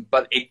of them.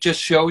 But it just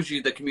shows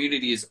you the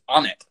community is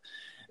on it,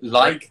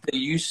 like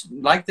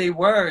they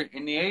were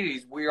in the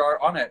 80s. We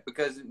are on it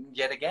because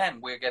yet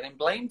again we're getting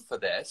blamed for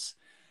this,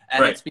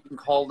 and it's being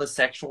called a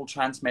sexual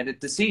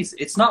transmitted disease.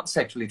 It's not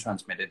sexually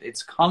transmitted;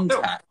 it's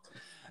contact.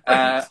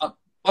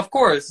 Of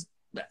course,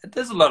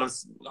 there's a lot of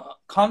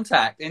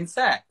contact in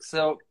sex,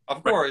 so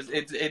of course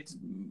it's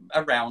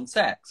around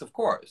sex, of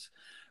course,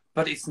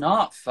 but it's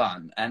not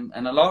fun. And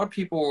a lot of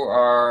people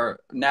are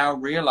now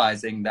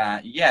realizing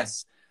that,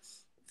 yes,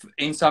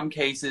 in some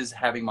cases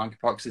having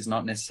monkeypox is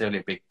not necessarily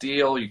a big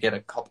deal. You get a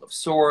couple of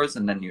sores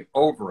and then you're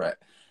over it.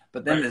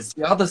 But then there's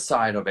the other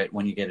side of it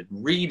when you get it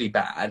really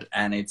bad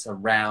and it's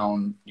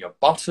around your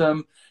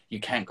bottom. You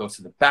can't go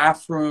to the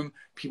bathroom,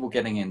 people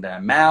getting in their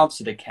mouths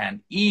so they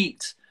can't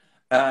eat.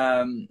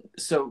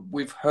 So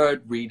we've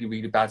heard really,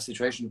 really bad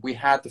situations. We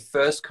had the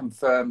first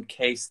confirmed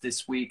case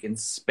this week in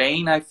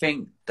Spain, I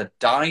think, that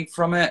died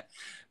from it.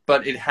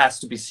 But it has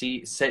to be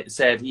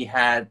said he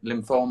had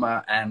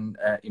lymphoma and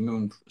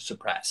immune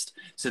suppressed.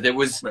 So there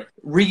was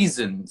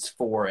reasons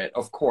for it,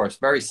 of course,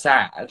 very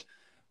sad,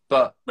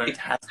 but it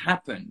has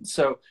happened.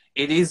 So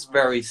it is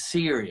very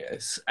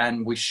serious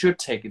and we should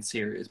take it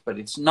serious, but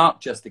it's not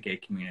just the gay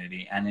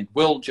community, and it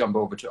will jump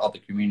over to other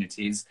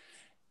communities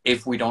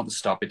if we don't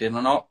stop it in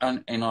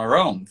our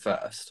own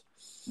first.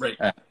 Right.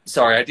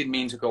 Sorry, I didn't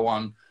mean to go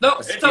on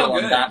it's all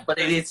good. on that, but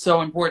it is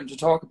so important to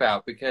talk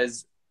about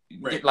because,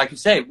 like you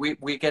say,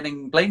 we're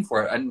getting blamed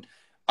for it. And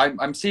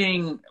I'm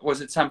seeing,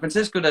 was it San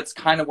Francisco that's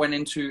kind of went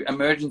into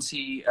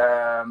emergency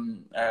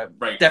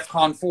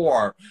DEFCON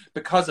 4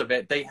 because of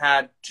it. They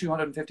had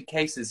 250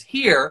 cases.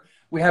 Here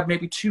we have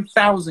maybe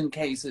 2,000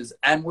 cases,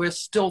 and we're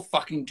still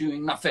fucking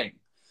doing nothing.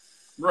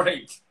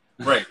 Right.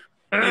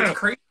 It's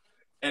crazy,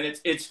 and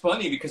it's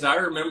funny because I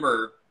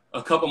remember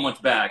a couple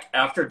months back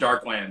after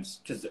Darklands,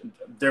 because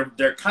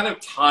they're kind of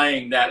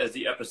tying that as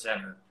the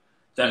epicenter.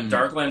 That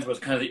Darklands was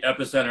kind of the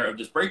epicenter of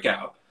this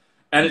breakout.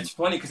 And it's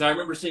funny because I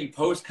remember seeing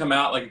posts come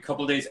out like a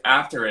couple of days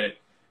after it,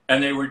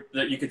 and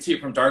you could see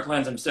it from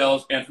Darklands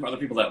themselves and from other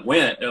people that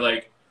went. They're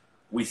like,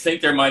 we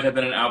think there might have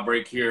been an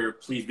outbreak here.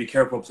 Please be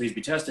careful. Please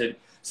be tested.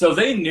 So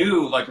they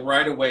knew like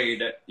right away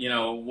that, you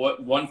know,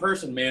 what one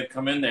person may have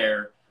come in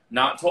there,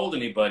 not told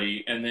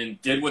anybody, and then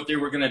did what they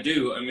were going to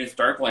do. I mean, it's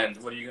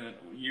Darklands. What are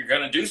you're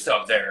going to do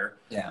stuff there.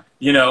 Yeah.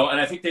 You know, and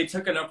I think they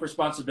took enough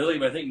responsibility,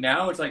 but I think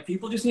now it's like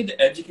people just need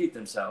to educate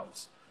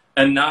themselves.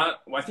 And I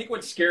think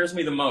what scares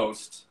me the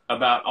most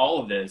about all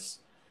of this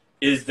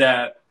is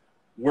that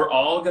we're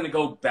all going to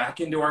go back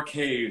into our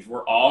caves.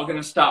 We're all going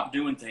to stop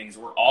doing things.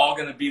 We're all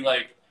going to be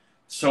like,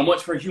 so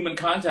much for human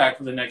contact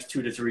for the next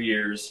 2 to 3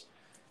 years.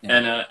 Yeah.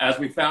 And as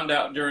we found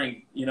out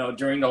during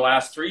the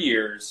last 3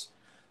 years,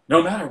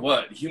 no matter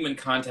what, human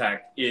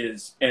contact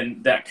is,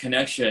 and that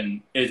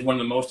connection is one of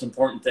the most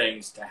important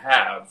things to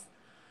have,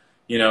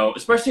 you know,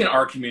 especially in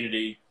our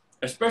community,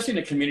 especially in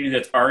a community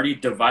that's already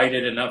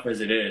divided enough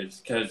as it is,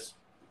 because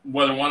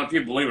whether one of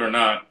people believe it or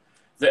not,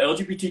 the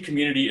LGBT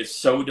community is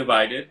so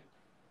divided,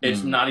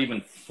 it's not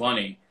even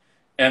funny.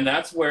 And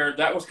that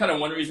was kind of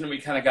one reason we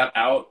kind of got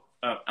out.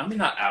 I mean,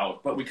 not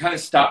out, but we kind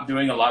of stopped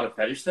doing a lot of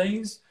fetish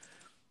things.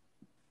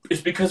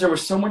 It's because there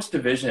was so much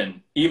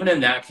division, even in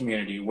that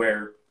community,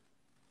 where,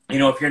 you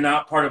know, if you're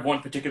not part of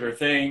one particular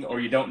thing or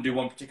you don't do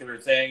one particular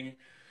thing,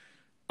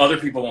 other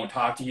people won't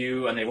talk to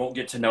you and they won't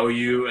get to know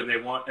you, and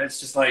it's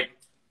just like,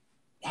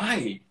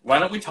 why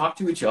don't we talk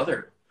to each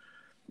other?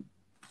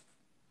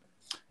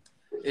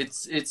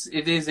 It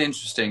is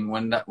interesting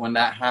when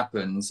that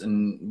happens,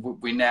 and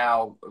we're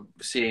now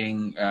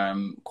seeing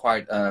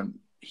quite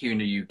here in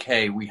the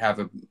UK we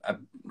have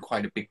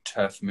quite a big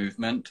TERF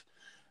movement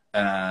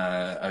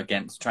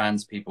against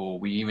trans people.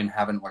 We even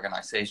have an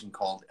organization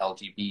called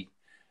LGBT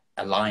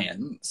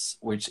Alliance,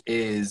 which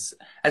is,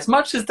 as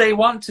much as they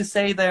want to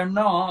say they're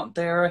not,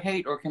 they're a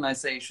hate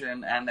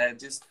organization, and they're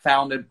just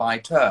founded by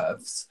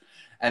TERFs,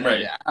 and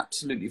they're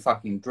absolutely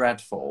fucking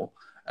dreadful.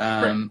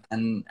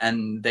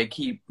 And they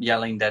keep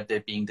yelling that they're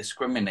being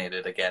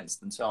discriminated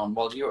against and so on.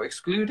 Well, you're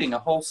excluding a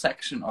whole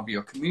section of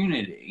your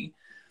community.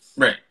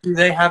 Right. Do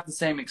they have the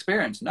same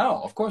experience?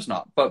 No, of course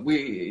not. But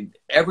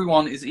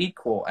everyone is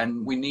equal,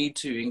 and we need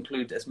to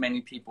include as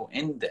many people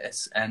in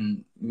this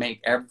and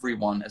make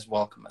everyone as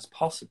welcome as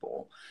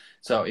possible.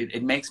 So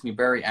it makes me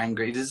very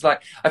angry. It is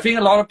like, I think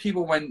a lot of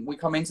people, when we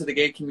come into the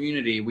gay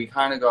community, we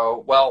kind of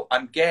go, well,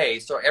 I'm gay,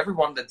 so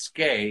everyone that's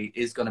gay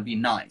is going to be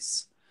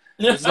nice.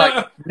 It's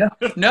like,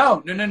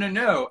 no.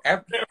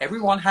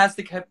 Everyone has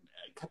the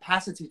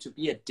capacity to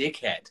be a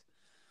dickhead.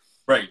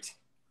 Right.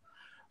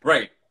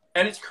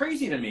 And it's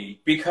crazy to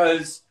me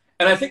because,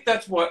 and I think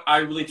that's what I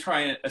really try,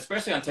 and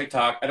especially on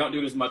TikTok. I don't do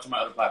it as much on my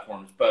other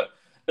platforms, but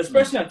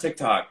especially on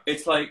TikTok,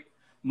 it's like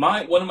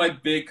one of my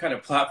big kind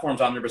of platforms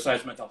on there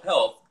besides mental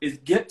health is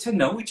get to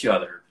know each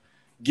other.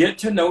 Get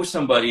to know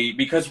somebody,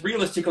 because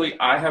realistically,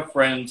 I have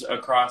friends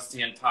across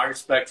the entire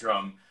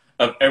spectrum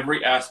of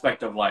every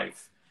aspect of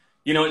life.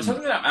 You know, it's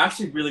something that I'm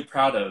actually really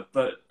proud of,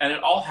 and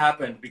it all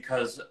happened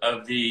because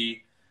of this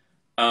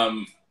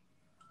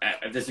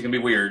is going to be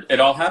weird.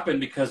 It all happened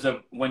because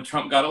of when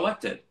Trump got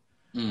elected.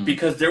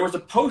 Because there was a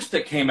post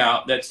that came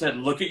out that said,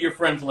 look at your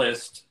friends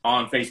list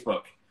on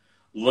Facebook.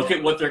 Look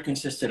at what they're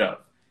consisted of.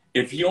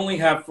 If you only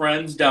have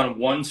friends down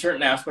one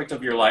certain aspect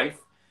of your life,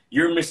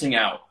 you're missing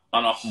out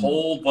on a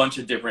whole bunch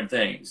of different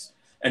things.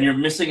 And you're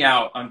missing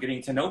out on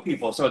getting to know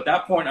people. So at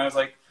that point, I was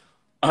like,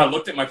 I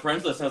looked at my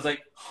friends list. I was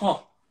like,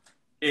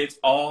 it's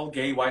all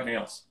gay white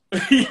males,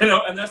 you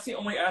know, and that's the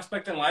only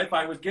aspect in life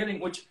I was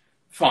getting, which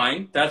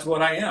fine, that's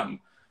what I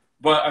am.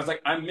 But I was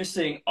like, I'm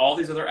missing all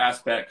these other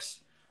aspects.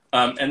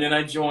 And then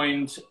I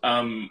joined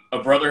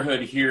a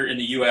brotherhood here in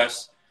the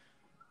US.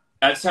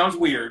 That sounds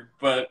weird,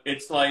 but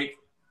it's like,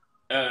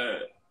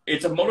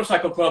 it's a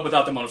motorcycle club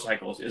without the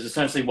motorcycles is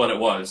essentially what it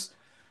was.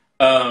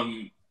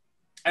 And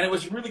it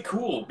was really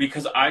cool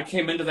because I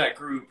came into that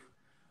group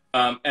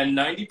and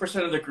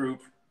 90% of the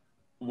group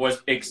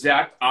was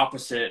exact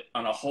opposite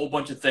on a whole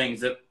bunch of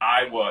things that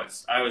I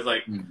was. I was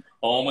like,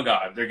 oh my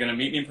God, they're going to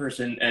meet me in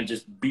person and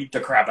just beat the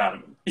crap out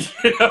of me.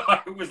 You know,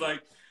 I was like,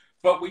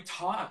 but we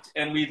talked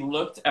and we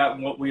looked at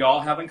what we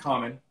all have in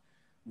common,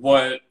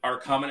 what our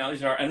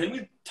commonalities are. And then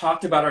we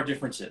talked about our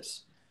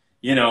differences,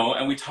 you know,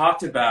 and we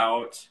talked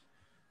about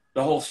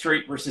the whole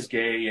straight versus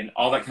gay and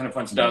all that kind of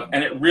fun stuff.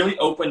 And it really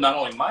opened not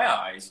only my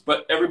eyes,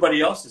 but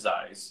everybody else's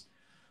eyes.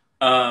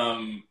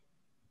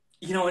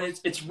 You know, and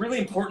it's really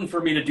important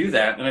for me to do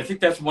that. And I think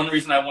that's one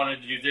reason I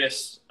wanted to do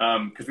this,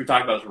 because we've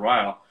talked about this for a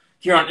while,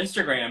 here on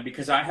Instagram,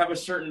 because I have a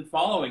certain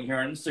following here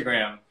on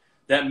Instagram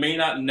that may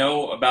not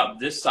know about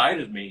this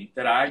side of me,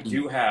 that I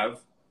do have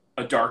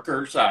a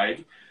darker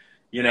side,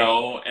 you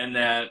know, and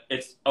that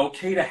it's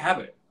okay to have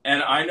it.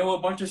 And I know a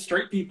bunch of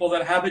straight people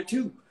that have it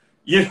too.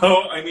 You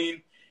know, I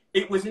mean,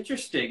 it was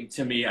interesting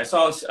to me. I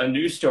saw a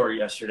news story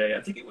yesterday.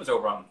 I think it was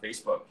over on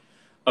Facebook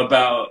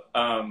about,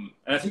 and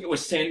I think it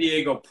was San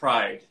Diego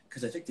Pride,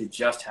 because I think they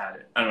just had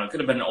it. I don't know. It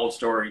could have been an old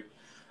story,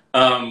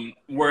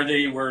 where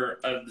they were,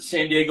 the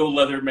San Diego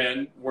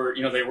Leathermen were,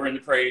 you know, they were in the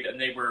parade and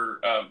they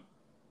were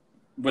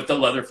with the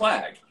leather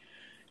flag.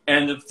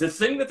 And the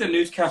thing that the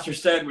newscaster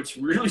said, which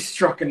really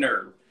struck a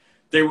nerve,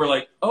 they were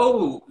like,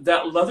 oh,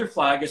 that leather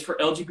flag is for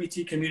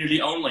LGBT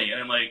community only.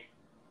 And I'm like,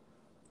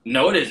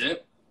 no, it isn't.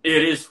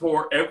 It is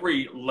for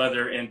every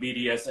leather and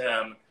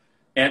BDSM.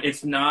 And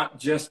it's not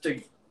just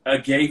a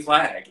gay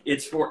flag.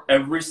 It's for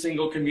every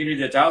single community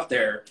that's out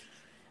there.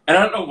 And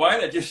I don't know why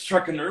that just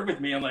struck a nerve with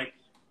me. I'm like,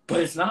 but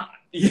it's not.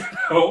 You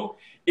know,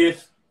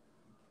 if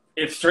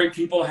straight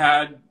people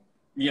had,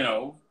 you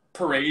know,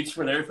 parades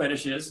for their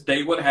fetishes,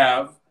 they would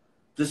have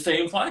the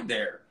same flag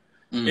there.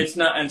 It's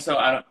not, and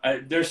so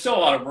there's still a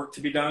lot of work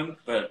to be done,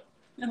 but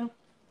you know,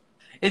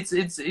 it's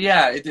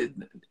the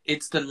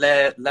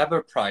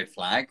leather pride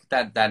flag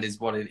that is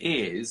what it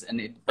is,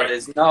 and but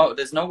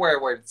there's nowhere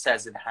where it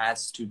says it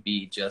has to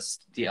be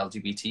just the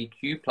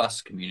LGBTQ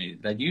plus community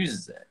that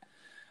uses it.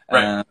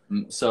 Right.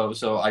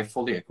 So I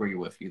fully agree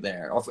with you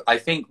there. I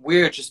think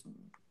we're just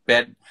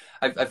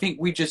I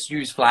think we just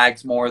use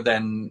flags more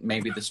than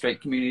maybe the straight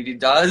community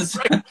does.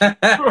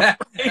 Right.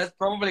 That's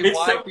probably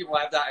why people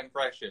have that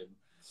impression.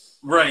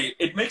 Right.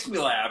 It makes me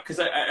laugh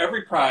because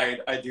every Pride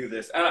I do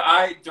this. And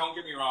I don't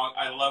get me wrong,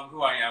 I love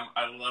who I am.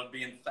 I love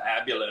being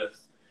fabulous.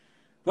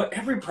 But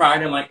every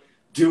Pride I'm like,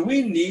 do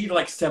we need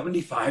like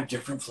 75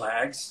 different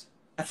flags?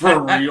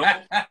 For real?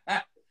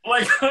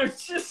 Like, I'm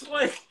just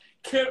like,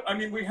 I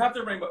mean, we have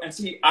the rainbow. And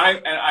see,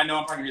 I know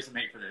I'm probably going to get some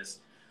hate for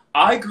this.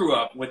 I grew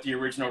up with the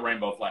original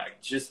rainbow flag.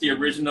 Just the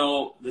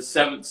original, the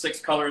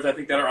 6 colors I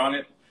think that are on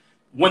it.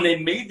 When they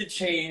made the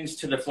change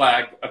to the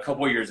flag a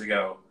couple years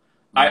ago,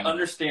 I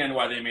understand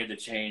why they made the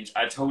change.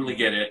 I totally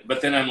get it. But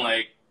then I'm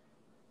like,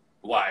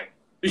 why?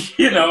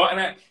 You know,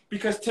 and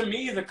because to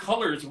me, the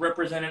colors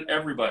represented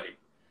everybody.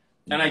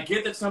 And I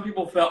get that some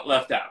people felt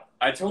left out.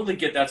 I totally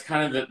get that's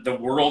kind of the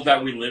world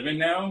that we live in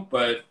now.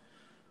 But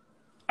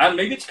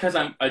maybe it's because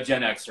I'm a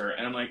Gen Xer.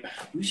 And I'm like,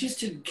 we just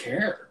didn't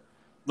care.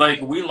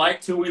 Like, we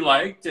liked who we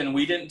liked. And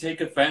we didn't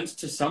take offense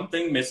to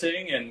something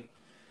missing. And,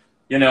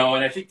 you know,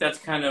 and I think that's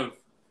kind of,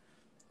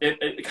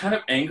 it kind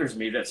of angers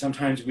me that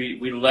sometimes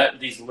we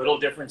let these little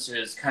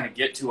differences kind of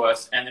get to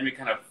us, and then we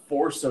kind of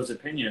force those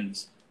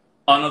opinions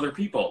on other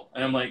people.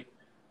 And I'm like,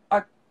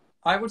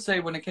 I would say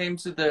when it came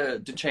to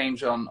the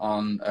change or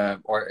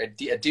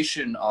the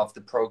addition of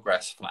the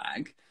progress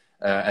flag,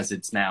 as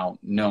it's now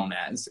known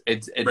as,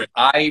 Right.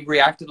 I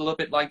reacted a little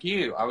bit like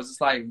you. I was just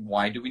like,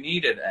 why do we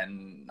need it?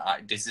 And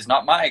this is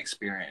not my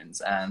experience.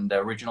 And the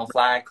original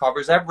flag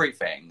covers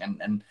everything.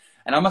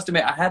 And I must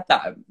admit, I had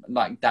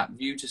that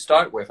view to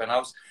start with, and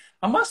I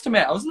must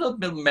admit, I was a little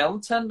bit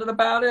militant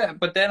about it.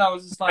 But then I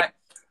was just like,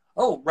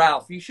 "Oh,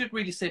 Ralph, you should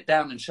really sit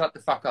down and shut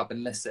the fuck up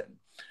and listen,"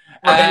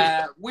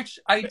 which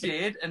I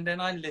did. And then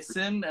I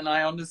listened, and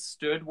I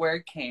understood where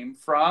it came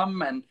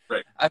from, and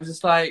I was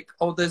just like,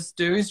 "Oh,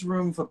 there is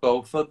room for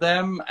both of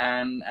them."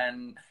 And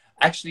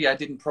actually, I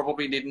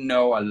probably didn't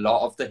know a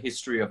lot of the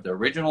history of the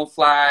original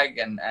flag,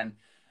 and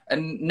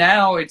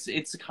now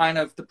it's kind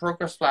of, the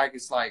progress flag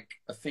is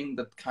like a thing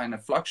that kind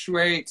of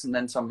fluctuates, and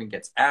then something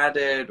gets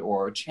added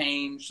or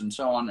changed and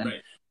so on.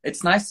 And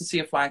it's nice to see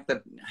a flag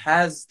that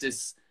has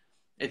this,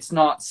 it's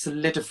not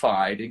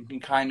solidified. It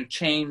can kind of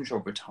change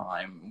over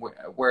time,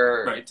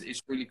 where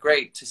it's really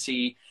great to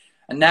see.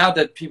 And now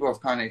that people have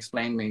kind of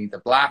explained me, the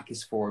black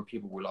is for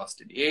people who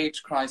lost in the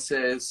age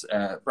crisis,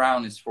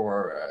 brown is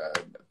for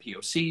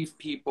POC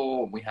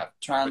people, we have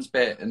trans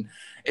bit, and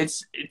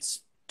it's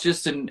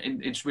just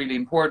it's really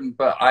important.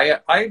 But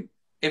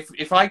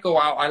if I go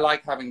out, I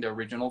like having the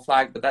original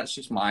flag, but that's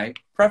just my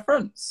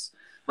preference.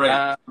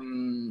 But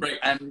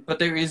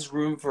there is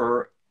room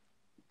for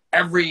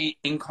every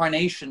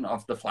incarnation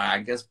of the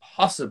flag as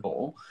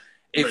possible,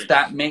 if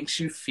that makes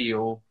you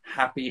feel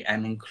happy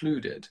and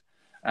included.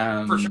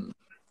 For sure.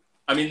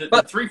 I mean,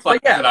 the 3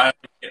 flags that I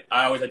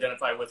always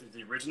identify with is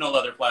the original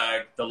leather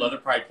flag, the leather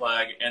pride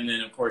flag, and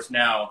then of course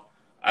now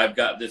I've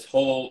got this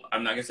whole,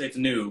 I'm not gonna say it's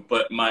new,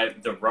 but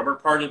the rubber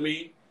part of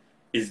me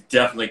is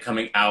definitely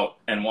coming out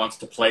and wants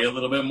to play a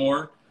little bit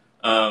more.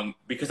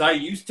 Because I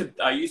used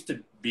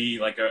to be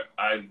like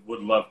I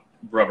would love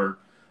rubber.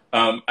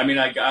 I mean,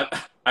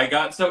 I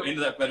got so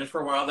into that fetish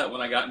for a while that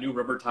when I got new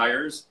rubber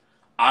tires,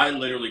 I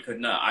literally could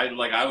not.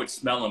 I would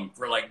smell them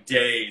for like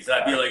days.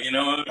 I'd be like, you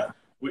know,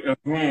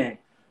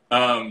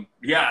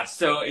 yeah.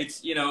 So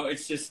it's, you know,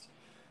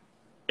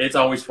 it's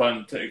always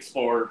fun to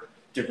explore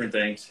different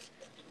things.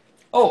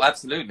 Oh,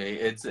 absolutely.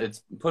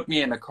 It's put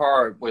me in a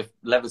car with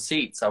leather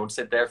seats. I would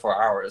sit there for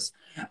hours.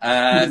 So,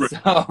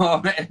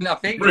 and I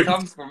think it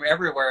comes from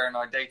everywhere in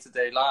our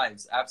day-to-day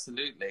lives.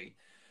 Absolutely.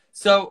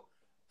 So,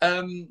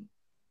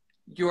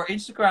 your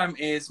Instagram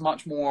is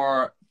much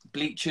more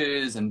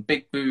bleachers and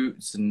big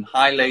boots and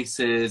high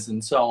laces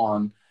and so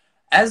on.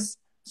 As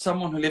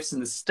someone who lives in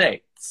the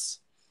States,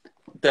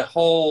 the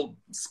whole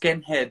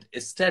skinhead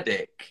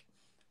aesthetic,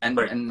 and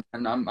Right. and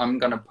I'm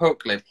gonna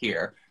poke it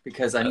here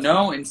because I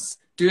know in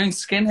doing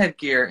skinhead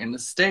gear in the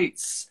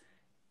States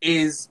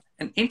is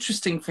an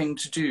interesting thing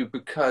to do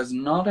because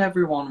not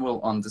everyone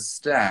will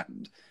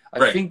understand. I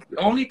Right. think the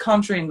only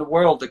country in the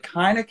world that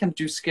kind of can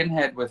do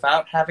skinhead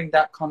without having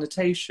that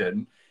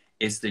connotation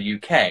is the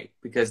UK,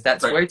 because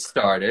that's Right. where it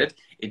started.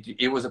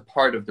 It was a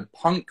part of the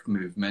punk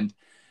movement.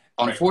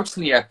 Right.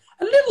 Unfortunately, a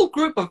little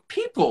group of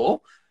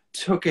people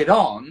took it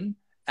on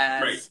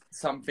as Right.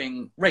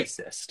 something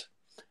racist.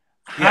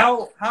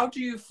 Yeah. How do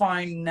you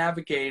find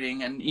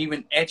navigating and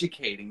even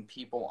educating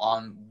people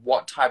on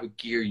what type of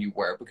gear you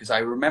wear? Because I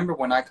remember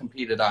when I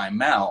competed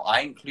IML,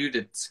 I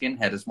included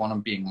skinhead as one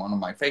of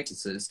my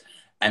fetishes,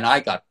 and I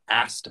got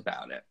asked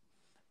about it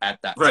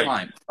at that Right.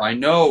 time. I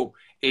know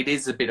it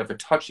is a bit of a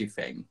touchy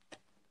thing.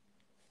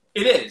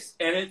 It is,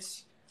 and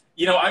it's,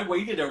 you know, I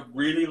waited a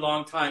really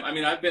long time. I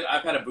mean, I've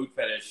had a boot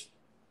fetish.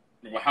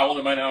 How old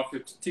am I now?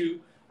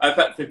 52. I've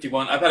had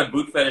 51. I've had a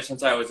boot fetish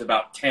since I was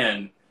about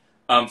 10.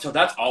 So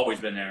that's always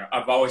been there.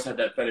 I've always had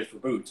that fetish for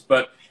boots,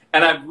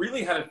 and I've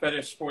really had a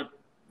fetish for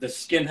the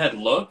skinhead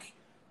look,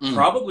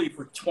 probably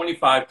for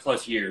 25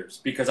 plus years,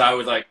 because I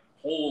was like,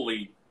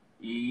 holy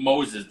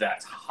Moses,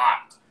 that's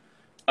hot.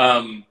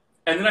 And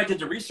then I did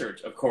the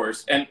research, of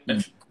course, and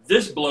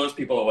this blows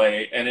people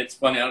away. And it's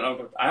funny. I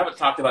haven't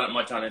talked about it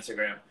much on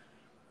Instagram.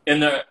 In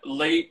the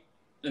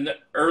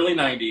early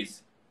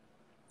 90s,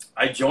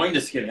 I joined a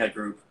skinhead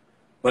group,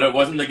 but it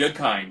wasn't the good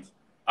kind.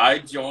 I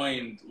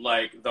joined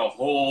like the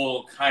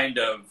whole kind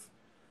of,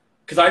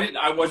 because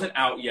I wasn't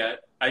out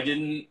yet.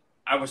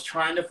 I was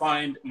trying to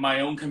find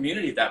my own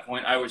community at that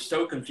point. I was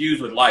so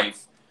confused with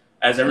life,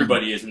 as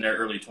everybody is in their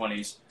early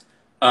 20s.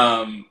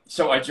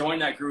 So I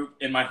joined that group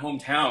in my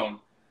hometown.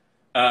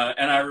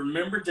 And I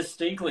remember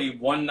distinctly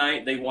one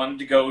night they wanted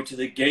to go to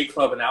the gay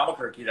club in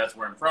Albuquerque, that's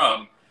where I'm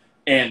from,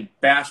 and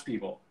bash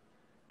people.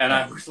 And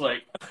I was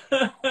like,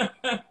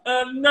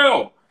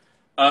 no.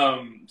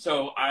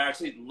 So I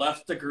actually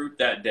left the group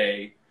that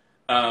day.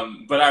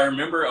 But I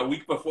remember a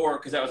week before,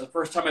 because that was the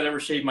first time I'd ever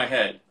shaved my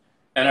head.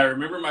 And I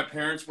remember my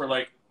parents were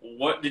like,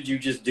 what did you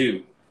just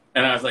do?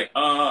 And I was like,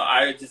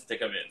 I just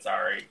think of it,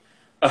 sorry.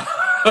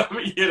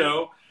 You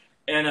know?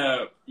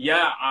 And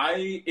yeah,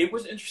 it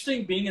was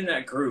interesting being in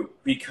that group,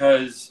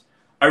 because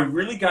I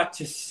really got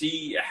to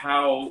see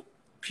how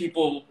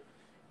people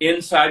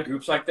inside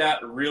groups like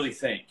that really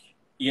think,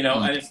 you know.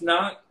 And it's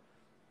not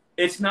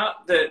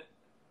that.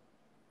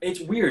 It's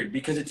weird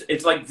because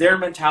it's like their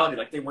mentality,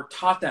 like they were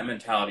taught that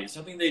mentality. It's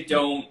something they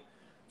don't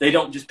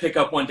just pick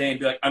up one day and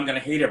be like, I'm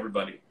gonna hate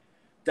everybody.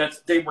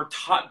 They were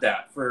taught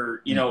that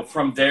for, you know,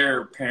 from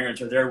their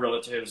parents or their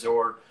relatives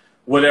or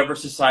whatever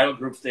societal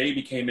groups they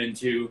became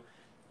into.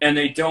 And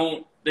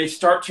they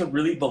start to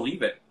really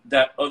believe it,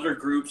 that other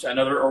groups and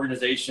other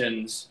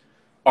organizations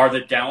are the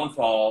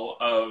downfall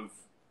of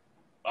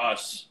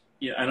us.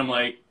 Yeah, and I'm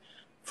like,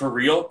 for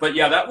real? But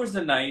yeah, that was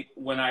the night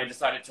when I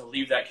decided to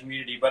leave that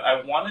community. But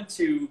I wanted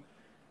to,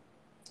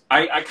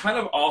 I kind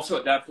of also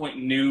at that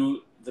point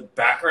knew the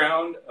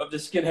background of the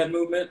skinhead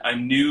movement. I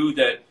knew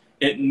that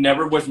it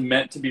never was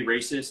meant to be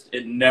racist.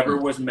 It never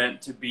was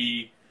meant to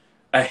be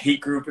a hate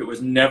group. It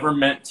was never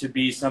meant to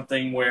be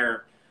something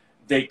where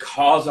they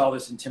cause all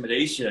this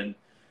intimidation.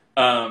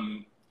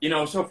 You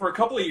know, so for a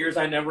couple of years,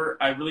 I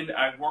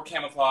wore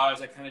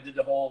camouflage. I kind of did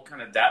the whole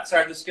kind of that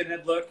side of the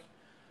skinhead look.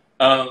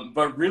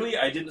 But really,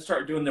 I didn't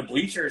start doing the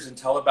bleachers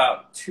until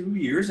about 2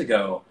 years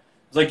ago.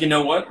 I was like, you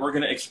know what? We're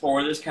going to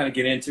explore this, kind of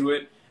get into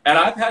it. And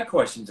I've had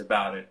questions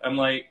about it. I'm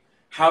like,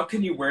 how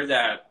can you wear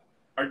that?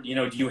 Or, you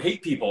know, do you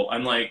hate people?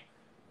 I'm like,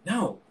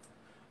 no.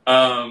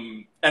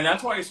 And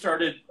that's why I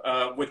started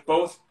with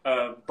both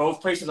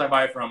places I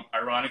buy from.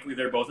 Ironically,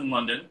 they're both in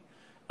London.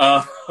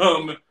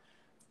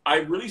 I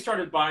really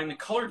started buying the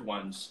colored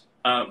ones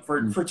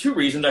for two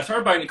reasons. I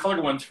started buying the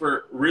colored ones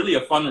for really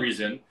a fun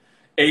reason.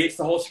 A, it's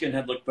the whole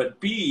skinhead look, but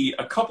B,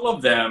 a couple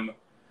of them,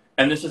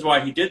 and this is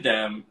why he did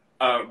them,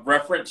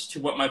 reference to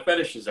what my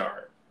fetishes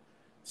are.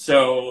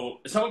 So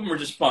some of them are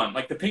just fun.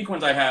 Like the pink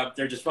ones I have,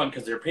 they're just fun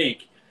because they're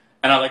pink,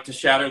 and I like to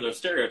shatter those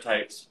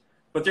stereotypes.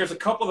 But there's a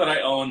couple that I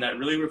own that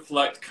really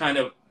reflect kind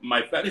of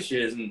my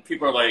fetishes, and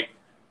people are like,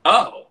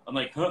 oh. I'm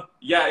like, huh?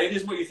 Yeah, it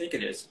is what you think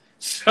it is.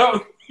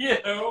 So, you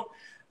know,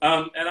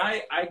 and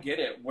I get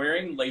it.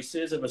 Wearing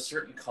laces of a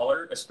certain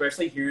color,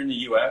 especially here in the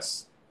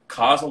U.S.,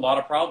 cause a lot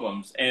of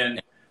problems.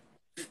 And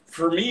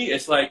for me,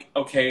 it's like,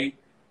 okay,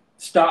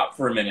 stop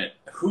for a minute.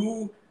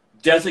 Who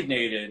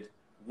designated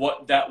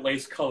what that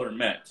lace color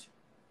meant?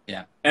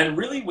 Yeah. And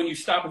really, when you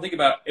stop and think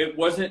about it, it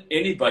wasn't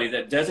anybody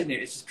that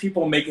designated. It's just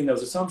people making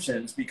those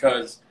assumptions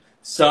because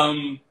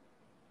some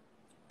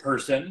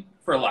person,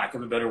 for lack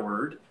of a better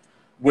word,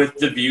 with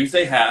the views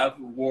they have,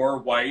 wore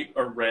white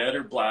or red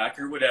or black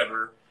or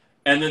whatever.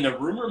 And then the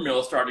rumor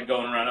mill started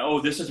going around, oh,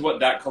 this is what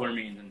that color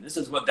means, and this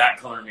is what that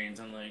color means.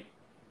 I'm like,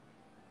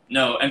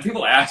 No. And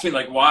people ask me,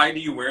 like, why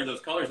do you wear those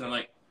colors? And I'm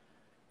like,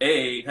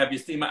 A, have you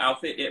seen my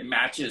outfit? It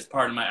matches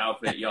part of my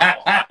outfit, y'all.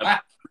 I'm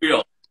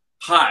real.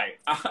 Hi,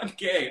 I'm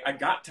gay. I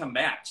got to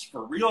match.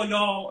 For real,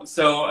 y'all.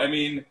 So, I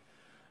mean,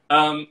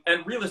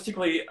 and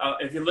realistically,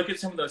 if you look at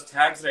some of those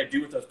tags that I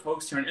do with those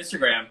posts here on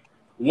Instagram,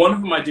 one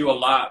of them I do a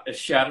lot is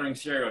shattering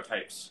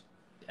stereotypes.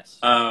 Yes.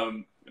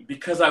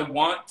 Because I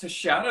want to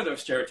shatter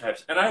those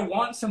stereotypes. And I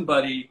want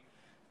somebody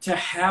to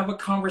have a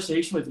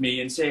conversation with me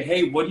and say,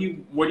 hey, what are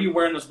you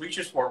wearing those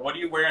bleachers for? What are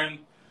you wearing?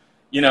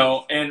 You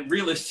know, and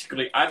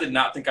realistically, I did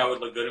not think I would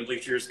look good in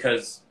bleachers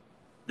because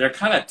they're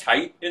kind of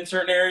tight in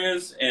certain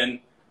areas. And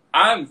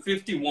I'm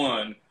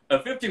 51. A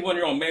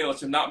 51-year-old male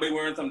should not be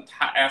wearing some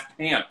ass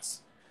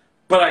pants.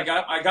 But I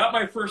got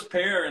my first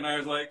pair, and I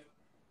was like,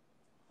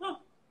 huh,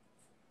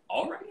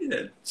 alrighty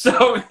then.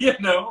 So, you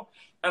know,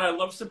 and I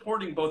love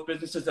supporting both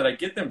businesses that I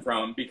get them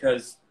from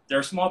because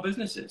they're small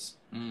businesses.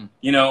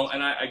 You know,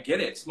 and I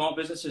get it. Small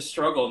businesses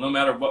struggle no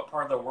matter what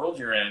part of the world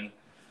you're in.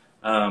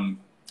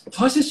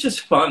 Plus, it's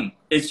just fun.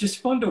 It's just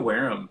fun to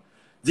wear them.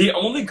 The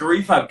only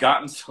grief I've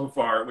gotten so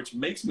far, which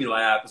makes me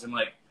laugh, is I'm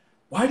like,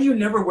 why do you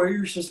never wear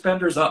your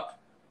suspenders up?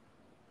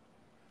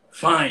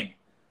 Fine.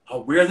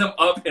 I'll wear them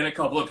up in a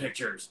couple of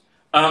pictures.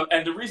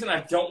 And the reason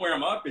I don't wear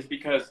them up is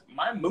because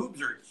my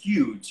moves are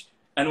huge.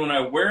 And when I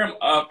wear them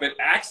up, it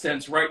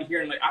accents right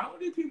here. And like, I don't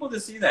need people to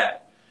see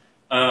that.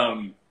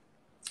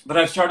 But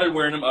I've started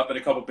wearing them up in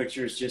a couple of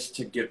pictures just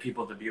to get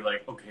people to be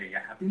like, okay, you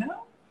happy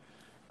now?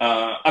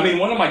 I mean,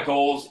 one of my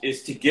goals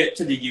is to get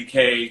to the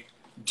UK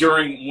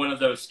during one of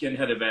those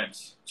skinhead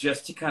events,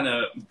 just to kind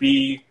of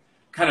be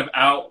kind of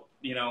out,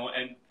 you know,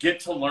 and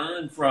get to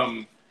learn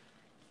from,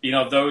 you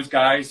know, those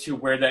guys who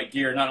wear that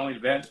gear, not only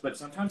events, but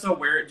sometimes they'll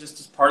wear it just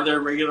as part of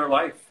their regular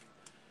life,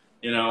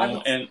 you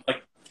know, and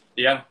like,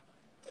 yeah.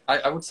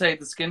 I would say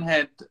the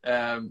skinhead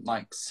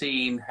like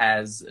scene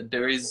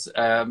there is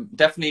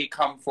definitely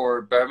come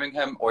for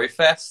Birmingham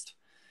Oifest.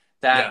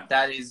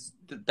 That is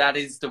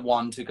the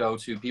one to go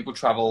to. People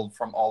travel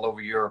from all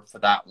over Europe for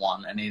that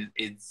one, and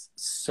it's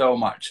so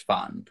much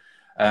fun.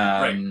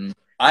 Right.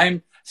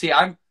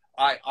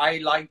 I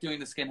like doing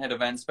the skinhead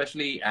event,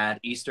 especially at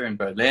Easter in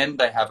Berlin.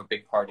 They have a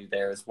big party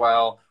there as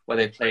well, where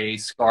they play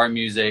ska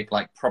music,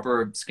 like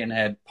proper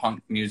skinhead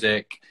punk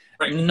music.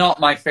 Right. Not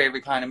my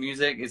favorite kind of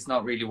music. It's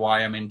not really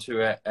why I'm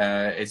into it.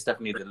 It's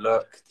definitely the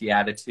look, the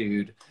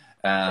attitude.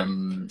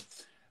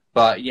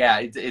 But yeah,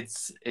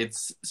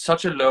 it's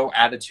such a low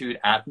attitude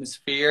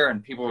atmosphere,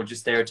 and people are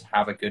just there to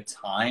have a good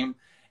time.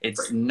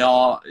 It's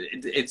not.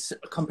 It's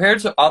compared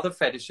to other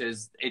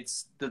fetishes.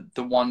 It's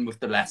the one with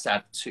the less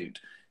attitude,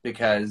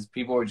 because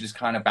people are just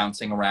kind of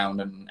bouncing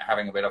around and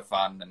having a bit of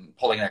fun and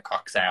pulling their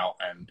cocks out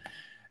and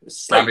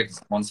slapping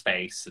someone's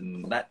face,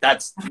 and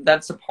that's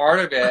a part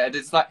of it. And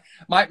it's like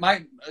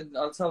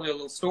I'll tell you a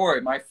little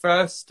story. My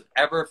first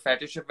ever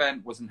fetish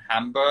event was in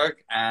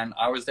Hamburg, and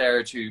I was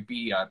there to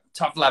be a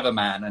tough leather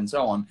man and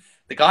so on.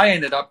 The guy I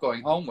ended up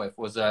going home with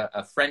was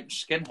a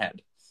French skinhead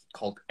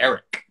called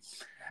Eric.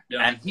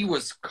 Yeah. And he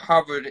was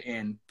covered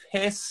in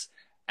piss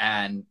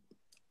and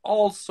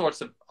all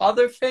sorts of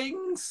other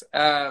things.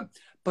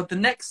 But the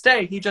next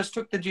day, he just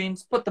took the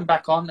jeans, put them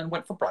back on, and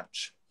went for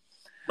brunch.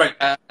 Right.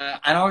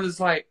 And I was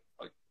like,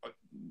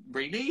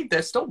 really?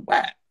 They're still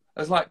wet.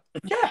 I was like,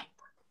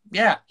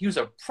 yeah. He was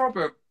a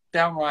proper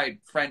downright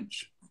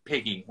French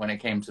piggy when it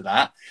came to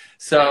that.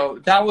 So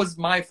that was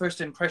my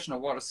first impression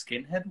of what a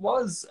skinhead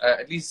was,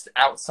 at least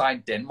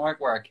outside Denmark,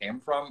 where I came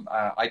from.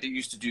 I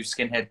used to do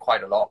skinhead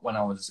quite a lot when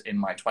I was in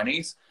my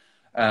 20s,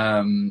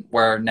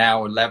 where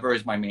now leather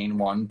is my main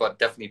one, but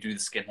definitely do the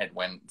skinhead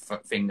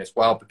thing as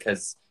well,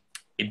 because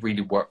it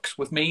really works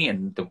with me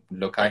and the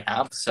look I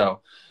have.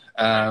 So,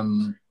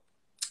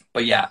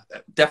 but yeah,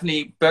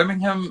 definitely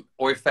Birmingham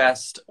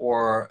Oifest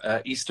or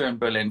Easter in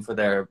Berlin for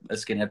their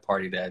skinhead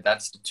party there.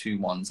 That's the two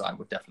ones I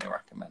would definitely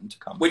recommend to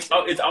come. Which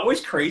it's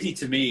always crazy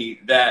to me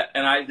that,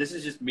 and this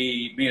is just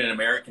me being an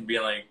American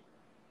being like,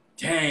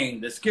 dang,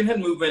 the skinhead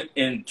movement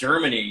in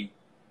Germany,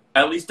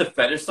 at least the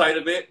fetish side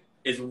of it,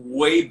 is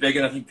way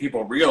bigger than I think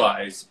people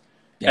realize.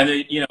 Yeah. And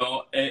then, you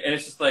know, and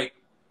it's just like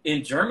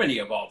in Germany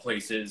of all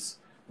places,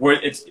 where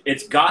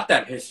it's got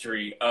that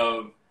history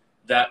of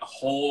that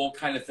whole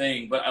kind of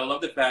thing. But I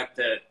love the fact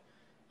that,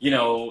 you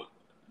know,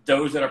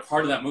 those that are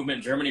part of that movement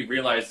in Germany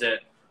realize that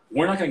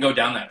we're not going to go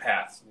down that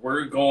path.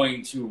 We're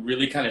going to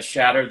really kind of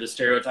shatter the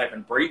stereotype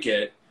and break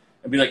it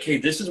and be like, hey,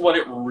 this is what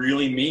it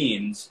really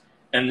means.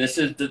 And this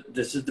is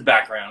the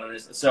background.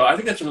 And so I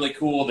think that's really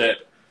cool that,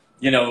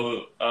 you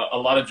know, a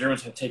lot of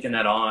Germans have taken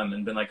that on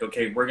and been like,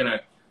 okay, we're going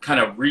to kind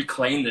of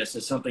reclaim this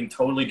as something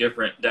totally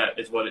different. That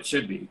is what it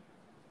should be.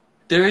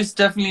 There is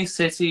definitely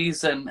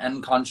cities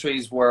and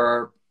countries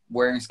where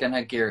wearing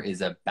skinhead gear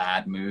is a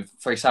bad move.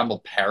 For example,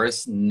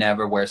 Paris,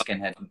 never wear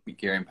skinhead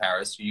gear in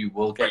Paris. You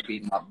will get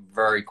beaten up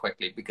very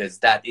quickly because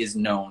that is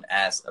known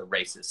as a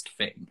racist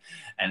thing.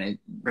 And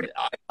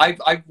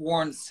I've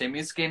worn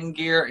semi-skin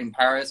gear in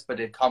Paris, but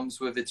it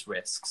comes with its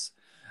risks.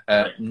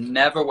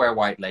 Never wear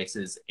white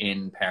laces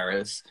in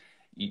Paris.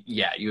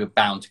 Yeah, you're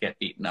bound to get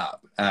beaten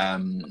up.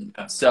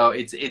 So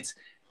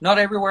Not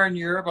everywhere in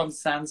Europe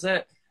understands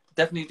it.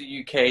 Definitely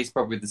the UK is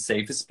probably the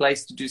safest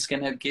place to do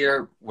skinhead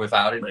gear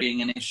without it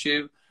being an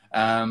issue.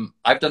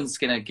 I've done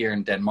skinhead gear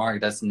in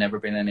Denmark. That's never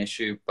been an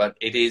issue, but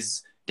it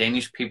is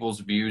Danish people's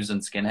views on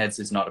skinheads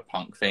is not a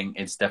punk thing.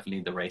 It's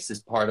definitely the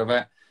racist part of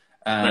it.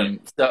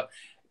 So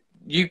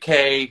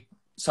UK,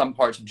 some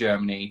parts of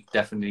Germany,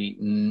 definitely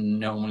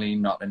normally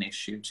not an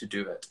issue to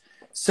do it.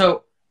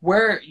 So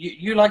where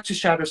you like to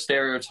shatter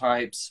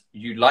stereotypes,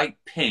 you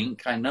like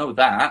pink, I know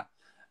that.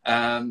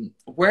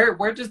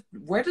 Where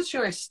does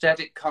your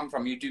aesthetic come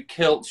from? You do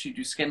kilts, you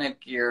do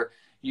skinhead gear,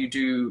 you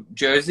do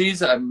jerseys.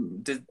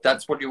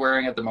 That's what you're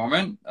wearing at the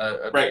moment,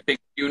 a big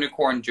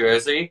unicorn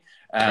jersey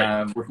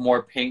with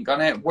more pink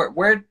on it.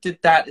 Where did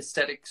that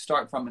aesthetic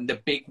start from? And the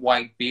big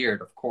white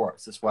beard, of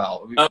course, as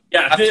well.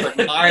 Yeah, I have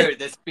to admire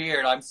this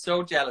beard. I'm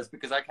so jealous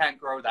because I can't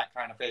grow that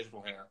kind of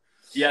facial hair.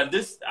 Yeah,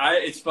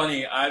 it's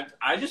funny.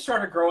 I just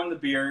started growing the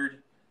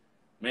beard.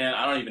 Man,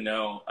 I don't even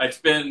know. It's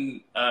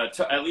been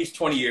at least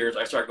 20 years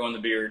I started growing the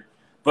beard.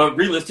 But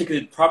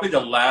realistically, probably the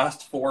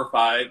last 4 or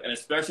 5, and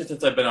especially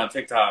since I've been on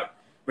TikTok,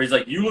 where he's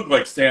like, "You look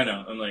like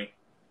Santa." I'm like,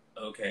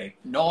 okay.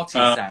 Naughty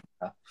Santa.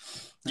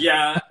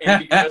 Yeah,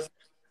 and because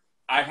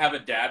I have a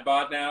dad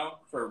bod now,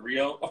 for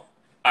real,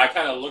 I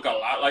kind of look a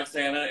lot like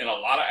Santa in a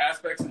lot of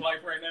aspects of life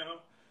right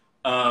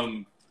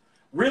now.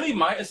 Really,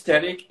 my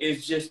aesthetic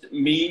is just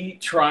me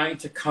trying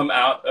to come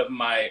out of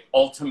my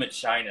ultimate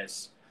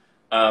shyness.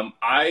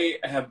 I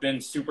have been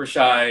super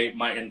shy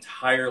my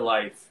entire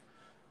life.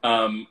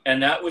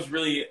 And that was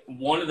really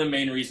one of the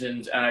main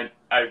reasons, and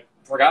I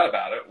forgot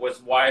about it,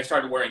 was why I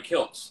started wearing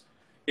kilts.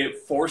 It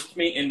forced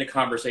me into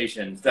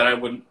conversations that I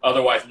would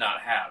otherwise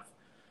not have.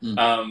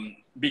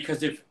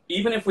 Because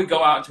even if we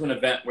go out to an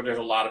event where there's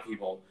a lot of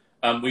people,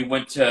 we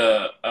went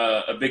to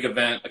a big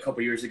event a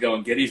couple years ago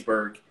in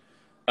Gettysburg,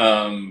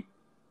 and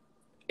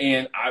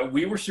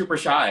we were super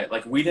shy.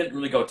 Like, we didn't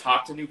really go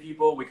talk to new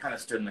people. We kind of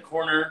stood in the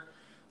corner.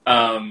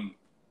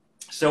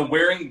 So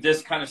wearing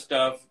this kind of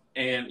stuff,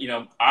 and, you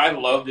know, I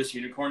love this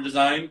unicorn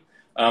design.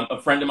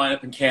 A friend of mine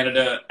up in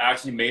Canada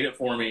actually made it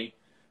for me.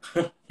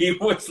 He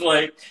was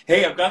like,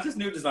 "Hey, I've got this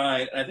new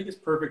design, and I think it's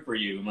perfect for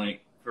you." I'm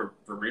like, for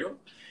real?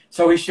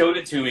 So he showed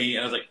it to me,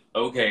 and I was like,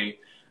 okay.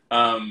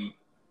 And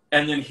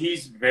then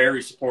he's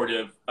very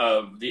supportive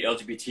of the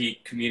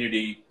LGBT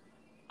community.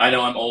 I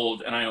know I'm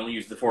old, and I only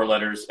use the 4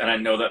 letters, and I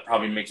know that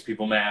probably makes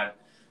people mad.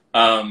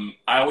 I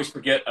always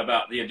forget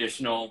about the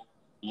additional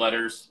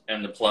letters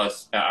and the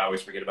plus. I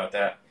always forget about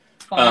that.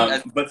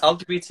 But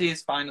LGBT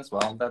is fine as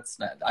well.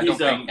 I don't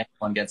think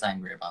anyone gets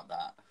angry about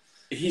that.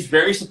 He's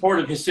very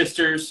supportive. His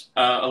sister's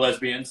a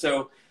lesbian,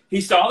 so he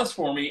saw this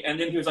for me, and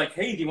then he was like,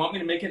 "Hey, do you want me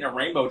to make it in a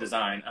rainbow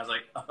design?" I was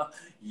like,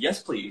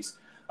 "Yes, please."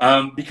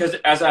 Because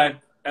as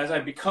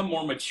I've become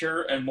more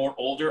mature and more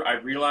older, I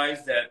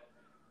realized that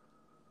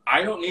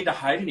I don't need to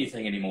hide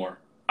anything anymore.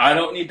 I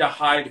don't need to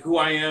hide who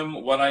I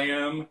am, what I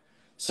am.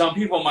 Some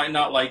people might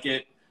not like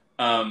it,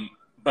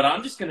 but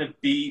I'm just going to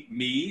be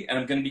me, and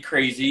I'm going to be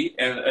crazy.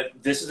 And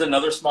this is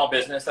another small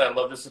business that I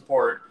love to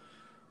support.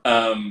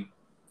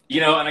 You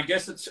know, and I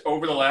guess it's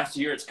over the last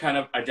year, it's kind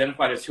of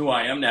identified as who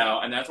I am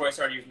now. And that's why I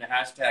started using the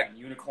hashtag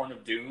Unicorn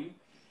of Doom.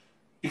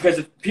 Because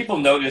if people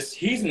notice,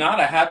 he's not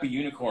a happy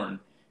unicorn.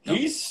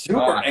 He's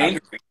super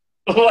angry.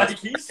 Like,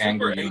 he's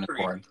super angry.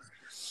 Unicorn.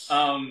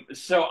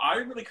 So I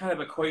really kind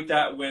of equate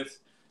that with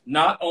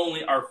not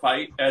only our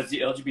fight as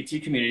the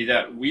LGBT community,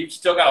 that we've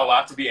still got a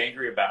lot to be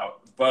angry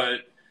about,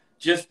 but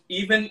just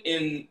even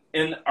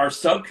in our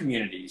sub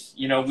communities,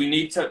 you know, we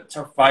need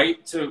to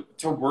fight, to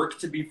work,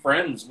 to be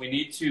friends. We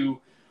need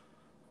to,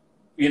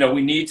 you know,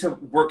 we need to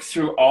work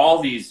through all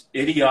these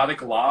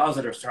idiotic laws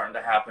that are starting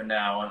to happen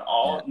now, and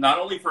all, not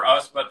only for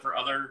us, but for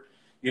other,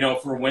 you know,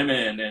 for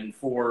women and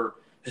for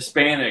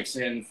Hispanics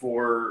and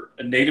for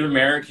Native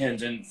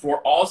Americans and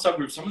for all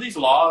subgroups. Some of these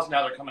laws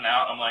now they're coming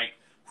out. I'm like,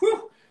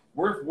 whew,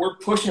 we're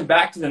pushing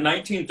back to the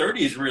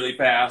 1930s really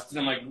fast. And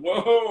I'm like,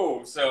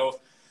 whoa. So,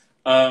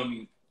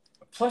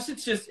 plus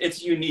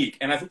it's unique.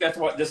 And I think that's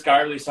what this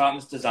guy really saw in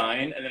this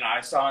design. And then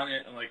I saw in it,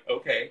 and I'm like,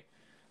 okay.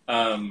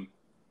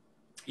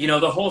 You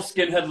know, the whole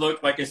skinhead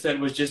look, like I said,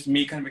 was just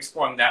me kind of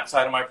exploring that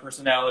side of my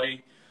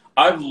personality.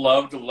 I've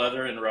loved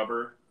leather and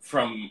rubber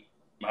from,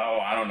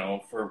 I don't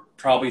know, for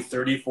probably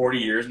 30, 40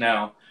 years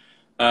now.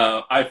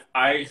 I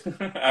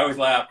always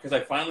laugh because I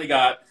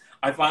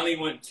finally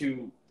went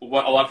to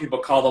what a lot of people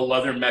call the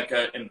leather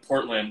mecca in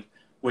Portland,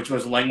 which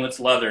was Langlet's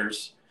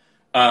Leathers.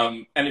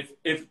 And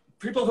if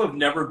people who have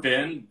never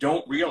been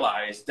don't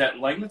realize that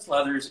Langlet's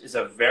Leathers is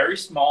a very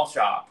small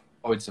shop.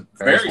 Oh, it's a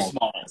very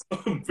small.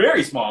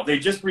 Very small. They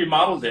just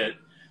remodeled it.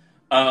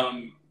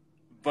 And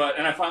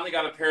I finally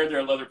got a pair of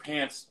their leather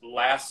pants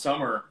last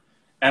summer,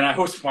 and I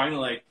was finally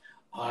like,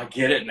 oh, I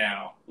get it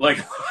now. Like,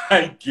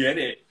 I get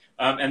it.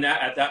 And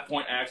at that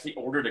point, I actually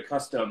ordered a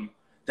custom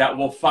that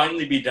will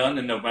finally be done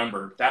in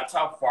November. That's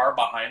how far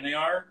behind they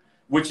are,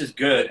 which is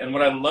good. And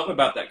what I love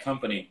about that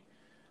company,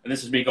 and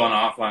this is me going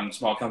off on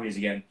small companies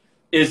again,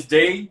 is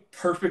they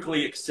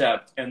perfectly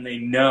accept and they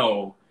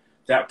know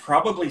that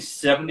probably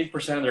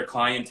 70% of their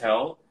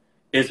clientele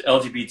is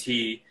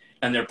LGBT,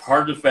 and they're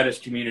part of the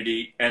fetish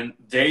community, and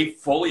they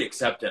fully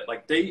accept it.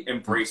 Like, they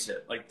embrace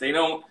it. Like, they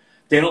don't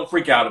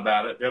freak out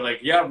about it. They're like,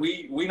 yeah,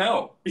 we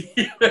know,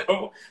 you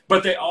know.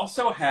 But they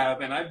also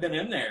have, and I've been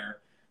in there,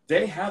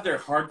 they have their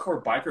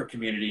hardcore biker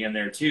community in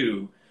there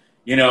too,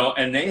 you know,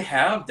 and they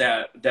have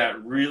that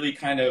really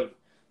kind of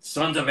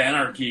Sons of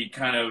Anarchy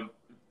kind of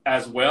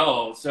as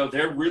well. So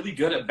they're really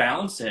good at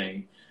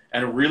balancing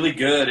and really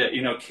good at,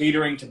 you know,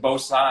 catering to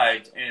both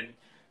sides and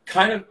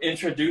kind of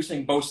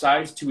introducing both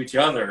sides to each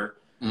other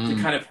to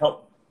kind of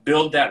help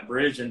build that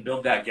bridge and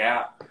build that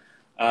gap.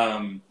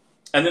 And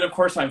then, of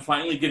course, I'm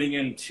finally getting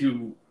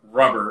into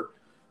rubber.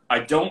 I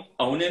don't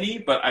own any,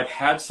 but I've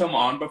had some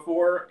on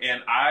before,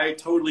 and I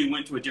totally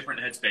went to a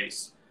different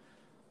headspace.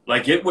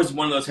 Like, it was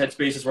one of those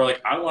headspaces where,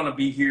 like, I want to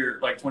be here,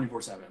 like,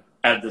 24/7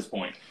 at this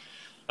point.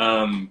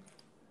 And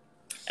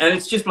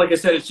it's just, like I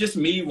said, it's just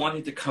me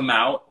wanting to come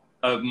out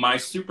of my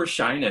super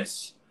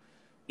shyness,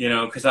 you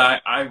know, because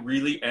I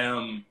really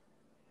am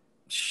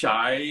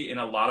shy in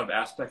a lot of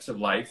aspects of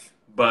life.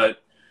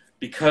 But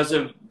because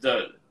of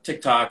the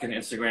TikTok and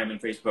Instagram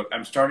and Facebook,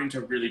 I'm starting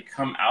to really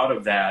come out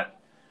of that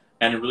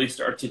and really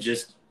start to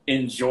just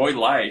enjoy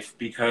life,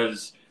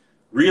 because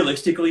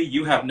realistically,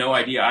 you have no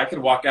idea. I could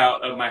walk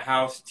out of my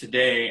house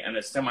today and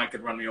a semi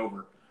could run me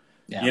over,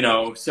 you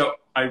know? So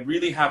I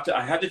really have to,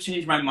 I had to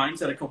change my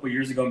mindset a couple of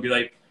years ago and be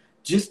like,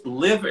 just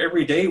live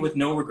every day with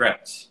no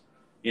regrets.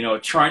 You know,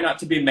 try not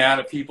to be mad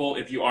at people.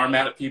 If you are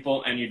mad at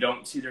people and you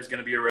don't see there's going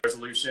to be a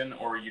resolution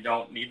or you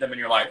don't need them in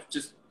your life,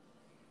 just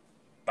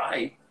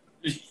bye.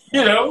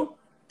 You know,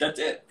 that's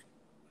it.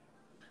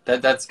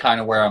 That's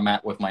kind of where I'm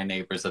at with my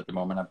neighbors at the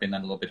moment. I've been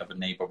in a little bit of a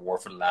neighbor war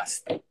for the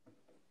last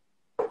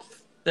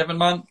 7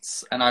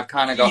 months, and I've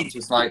kind of got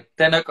just like,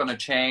 they're not going to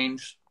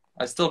change.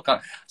 I still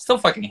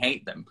fucking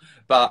hate them,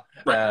 but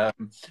I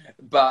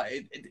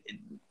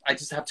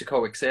just have to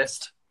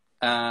coexist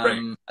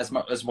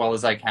as well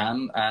as I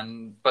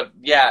can. But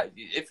yeah,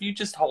 if you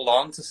just hold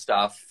on to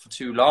stuff for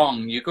too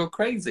long, you go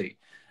crazy.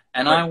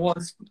 And I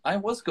was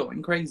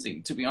going crazy,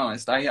 to be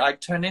honest. I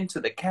turned into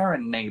the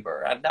Karen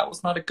neighbor, and that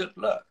was not a good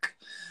look.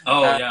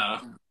 Oh,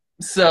 yeah.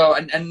 So,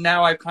 and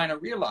now I've kind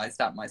of realized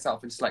that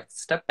myself. It's like,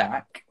 step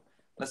back,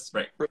 let's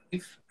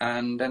breathe,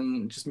 and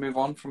then just move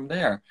on from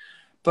there.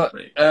 But,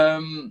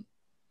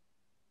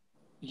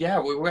 yeah,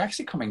 we're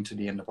actually coming to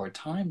the end of our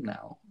time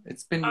now.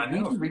 It's been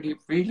really, really,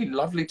 really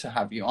lovely to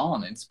have you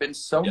on. It's been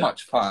so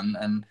much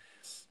fun,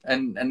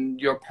 and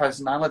your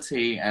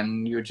personality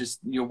and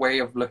your way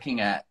of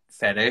looking at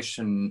fetish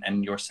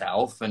and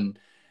yourself and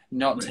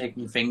not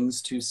taking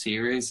things too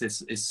serious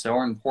is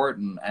so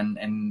important,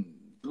 and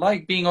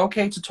like being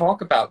okay to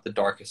talk about the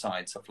darker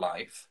sides of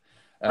life.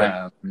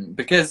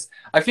 Because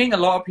I think a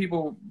lot of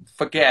people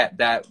forget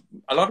that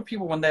a lot of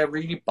people, when they're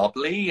really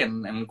bubbly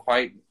and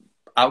quite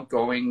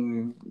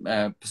outgoing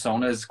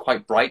personas,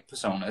 quite bright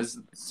personas,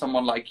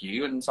 someone like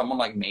you and someone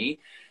like me,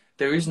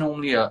 there is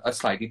normally a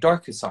slightly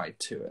darker side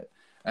to it.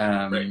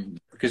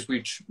 Because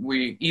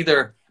we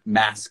either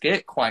mask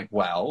it quite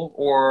well,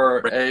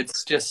 or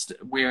it's just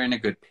we're in a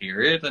good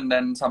period, and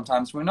then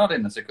sometimes we're not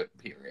in as a good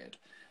period.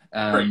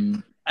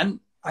 And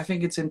I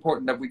think it's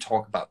important that we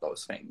talk about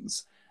those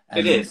things.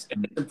 It is.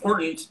 It's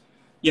important.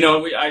 You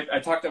know, I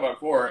talked about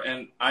before,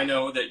 and I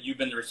know that you've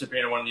been the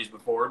recipient of one of these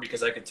before,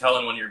 because I could tell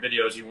in one of your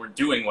videos you weren't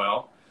doing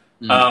well.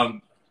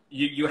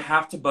 You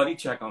have to buddy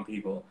check on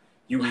people.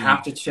 You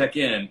have to check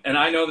in. And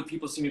I know that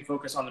people see me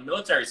focus on the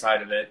military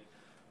side of it,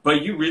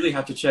 but you really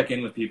have to check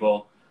in with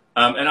people.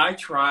 And I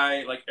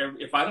try, like,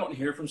 if I don't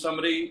hear from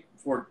somebody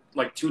for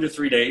like 2 to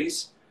 3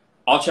 days,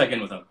 I'll check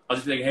in with them. I'll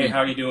just be like, hey, how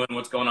are you doing?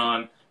 What's going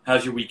on?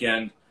 How's your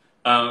weekend?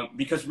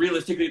 Because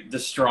realistically, the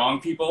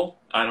strong people,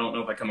 I don't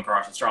know if I come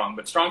across as strong,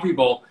 but strong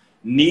people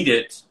need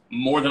it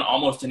more than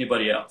almost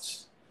anybody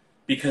else,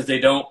 because they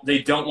don't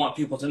want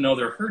people to know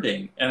they're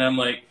hurting. And I'm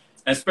like,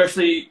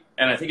 especially,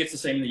 and I think it's the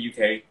same in the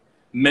UK,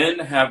 men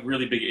have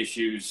really big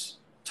issues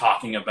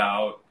talking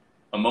about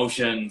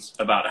emotions,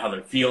 about how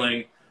they're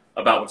feeling,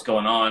 about what's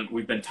going on.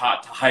 We've been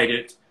taught to hide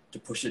it, to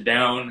push it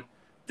down,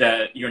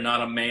 that you're not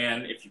a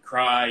man if you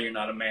cry, you're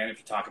not a man if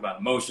you talk about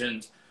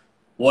emotions,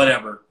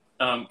 whatever.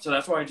 So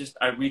that's why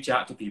I reach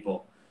out to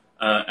people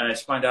and I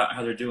just find out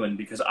how they're doing,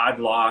 because I've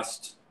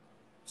lost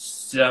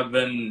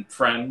 7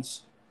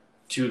 friends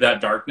to that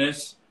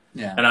darkness.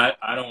 Yeah. And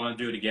I don't want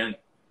to do it again.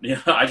 You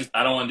know, I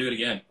don't want to do it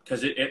again,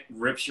 because it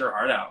rips your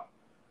heart out.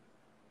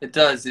 It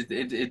does.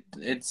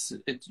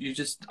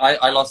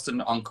 I lost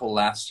an uncle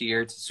last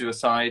year to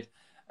suicide.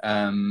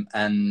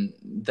 And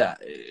that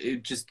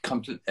it just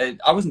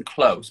I wasn't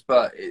close,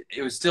 but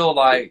it was still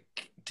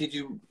like,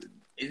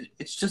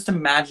 it's just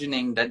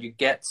imagining that you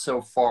get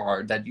so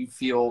far that you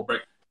feel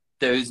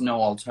there is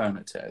no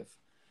alternative.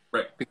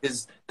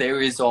 Because there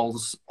is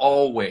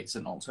always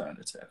an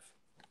alternative.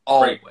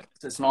 Always.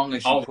 As long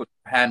as you put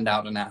your hand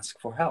out and ask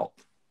for help.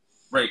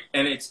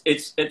 And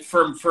it's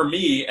for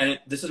me, and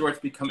this is where it's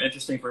become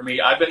interesting for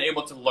me. I've been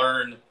able to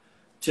learn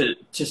to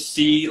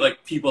see,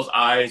 like, people's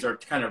eyes, or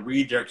to kind of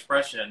read their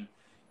expression.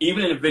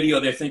 Even in a video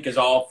they think is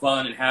all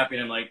fun and happy,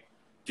 and I'm like,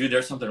 dude,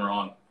 there's something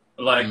wrong.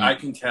 Like, I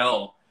can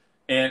tell.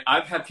 And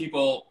I've had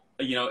people,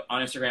 you know,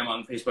 on Instagram,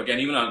 on Facebook, and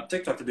even on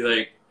TikTok to be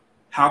like,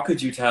 how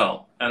could you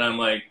tell? And I'm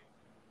like,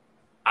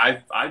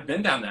 I've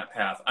been down that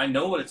path. I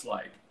know what it's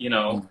like, you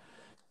know?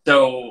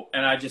 So,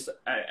 and I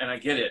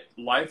get it.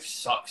 Life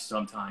sucks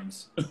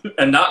sometimes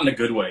and not in a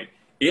good way.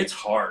 It's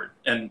hard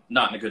and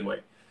not in a good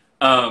way.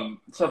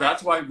 So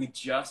that's why we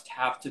just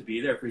have to be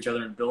there for each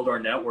other and build our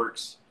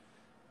networks,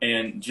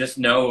 and just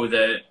know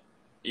that,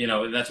 you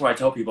know, and that's why I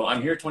tell people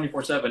I'm here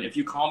 24/7. If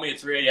you call me at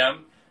 3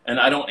 a.m. and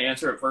I don't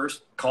answer at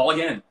first, call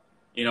again,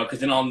 you know, because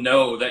then I'll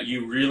know that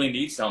you really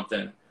need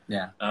something.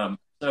 Yeah.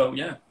 So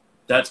yeah,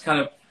 that's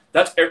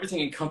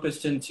everything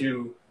encompassed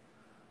into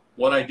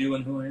what I do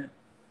and who I am.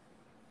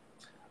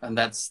 And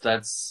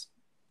that's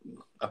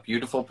a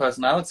beautiful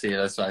personality,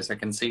 as I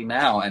can see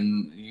now.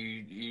 And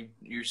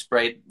you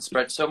spread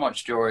so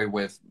much joy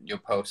with your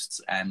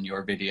posts and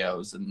your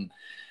videos. And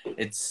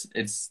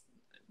it's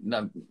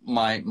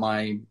my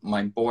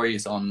boy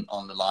is on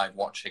the live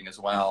watching as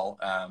well,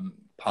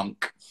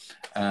 Punk,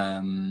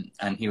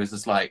 and he was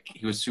just like,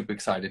 he was super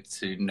excited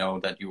to know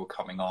that you were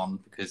coming on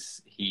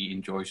because he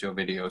enjoys your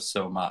videos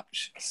so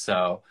much.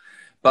 So,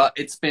 but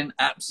it's been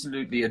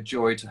absolutely a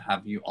joy to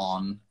have you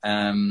on,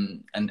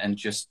 and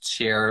just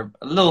share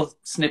a little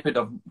snippet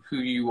of who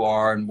you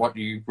are and what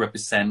you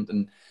represent,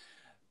 and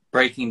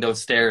breaking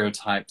those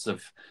stereotypes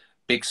of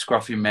big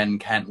scruffy men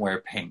can't wear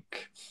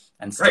pink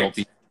and still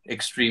be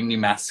extremely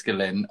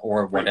masculine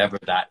or whatever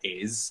that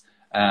is.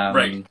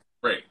 Right.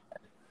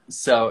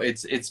 So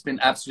it's been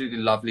absolutely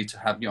lovely to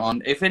have you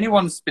on. If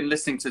anyone's been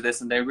listening to this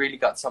and they really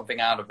got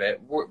something out of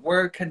it,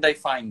 where can they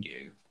find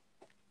you?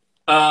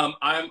 I'm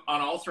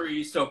on all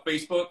three. So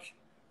Facebook,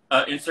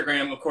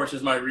 Instagram, of course,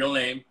 is my real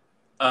name.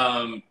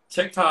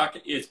 TikTok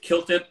is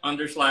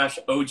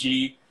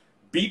kilted_OG.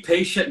 Be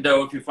patient,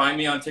 though, if you find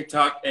me on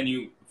TikTok and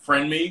you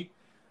friend me.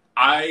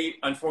 I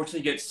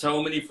unfortunately get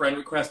so many friend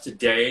requests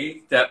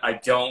today that I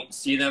don't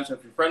see them. So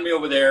if you friend me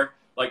over there,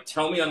 like,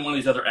 tell me on one of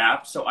these other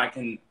apps so I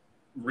can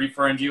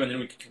refriend you and then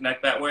we can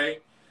connect that way.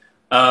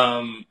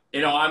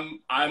 You know,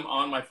 I'm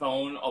on my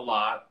phone a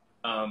lot.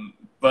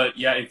 But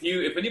yeah,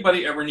 if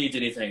anybody ever needs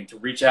anything, to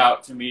reach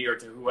out to me or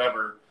to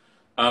whoever,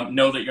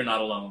 know that you're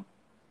not alone.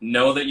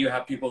 Know that you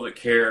have people that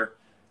care.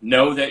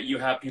 Know that you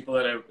have people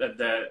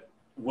that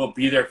will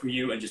be there for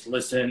you and just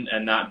listen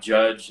and not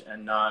judge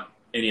and not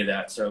any of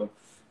that. So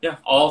yeah,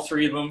 all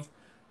three of them.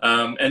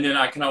 And then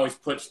I can always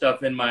put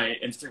stuff in my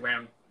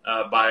Instagram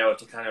bio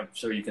to kind of,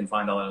 so you can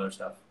find all that other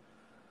stuff.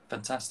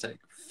 Fantastic.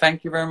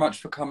 Thank you very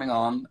much for coming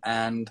on,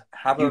 and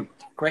have a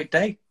great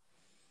day.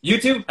 You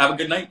too. Have a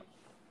good night.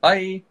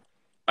 Bye.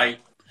 Bye.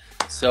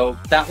 So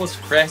that was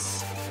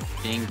Chris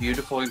being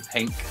beautiful in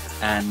pink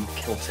and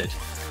kilted.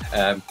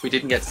 We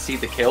didn't get to see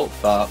the kilt,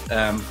 but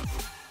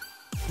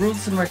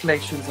rules and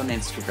regulations on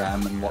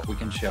Instagram and what we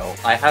can show.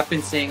 I have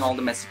been seeing all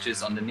the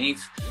messages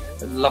underneath,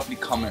 lovely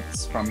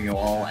comments from you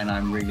all, and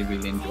I'm really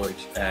enjoyed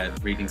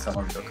reading some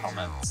of your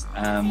comments.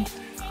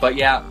 But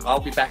yeah,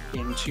 I'll be back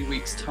in 2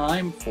 weeks'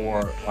 time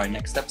for our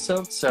next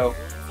episode. So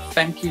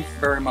thank you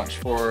very much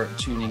for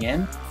tuning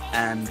in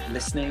and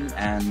listening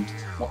and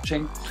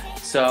watching.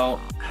 So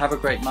have a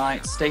great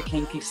night. Stay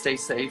kinky, stay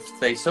safe,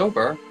 stay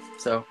sober.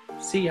 So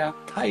see ya.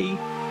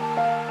 Bye.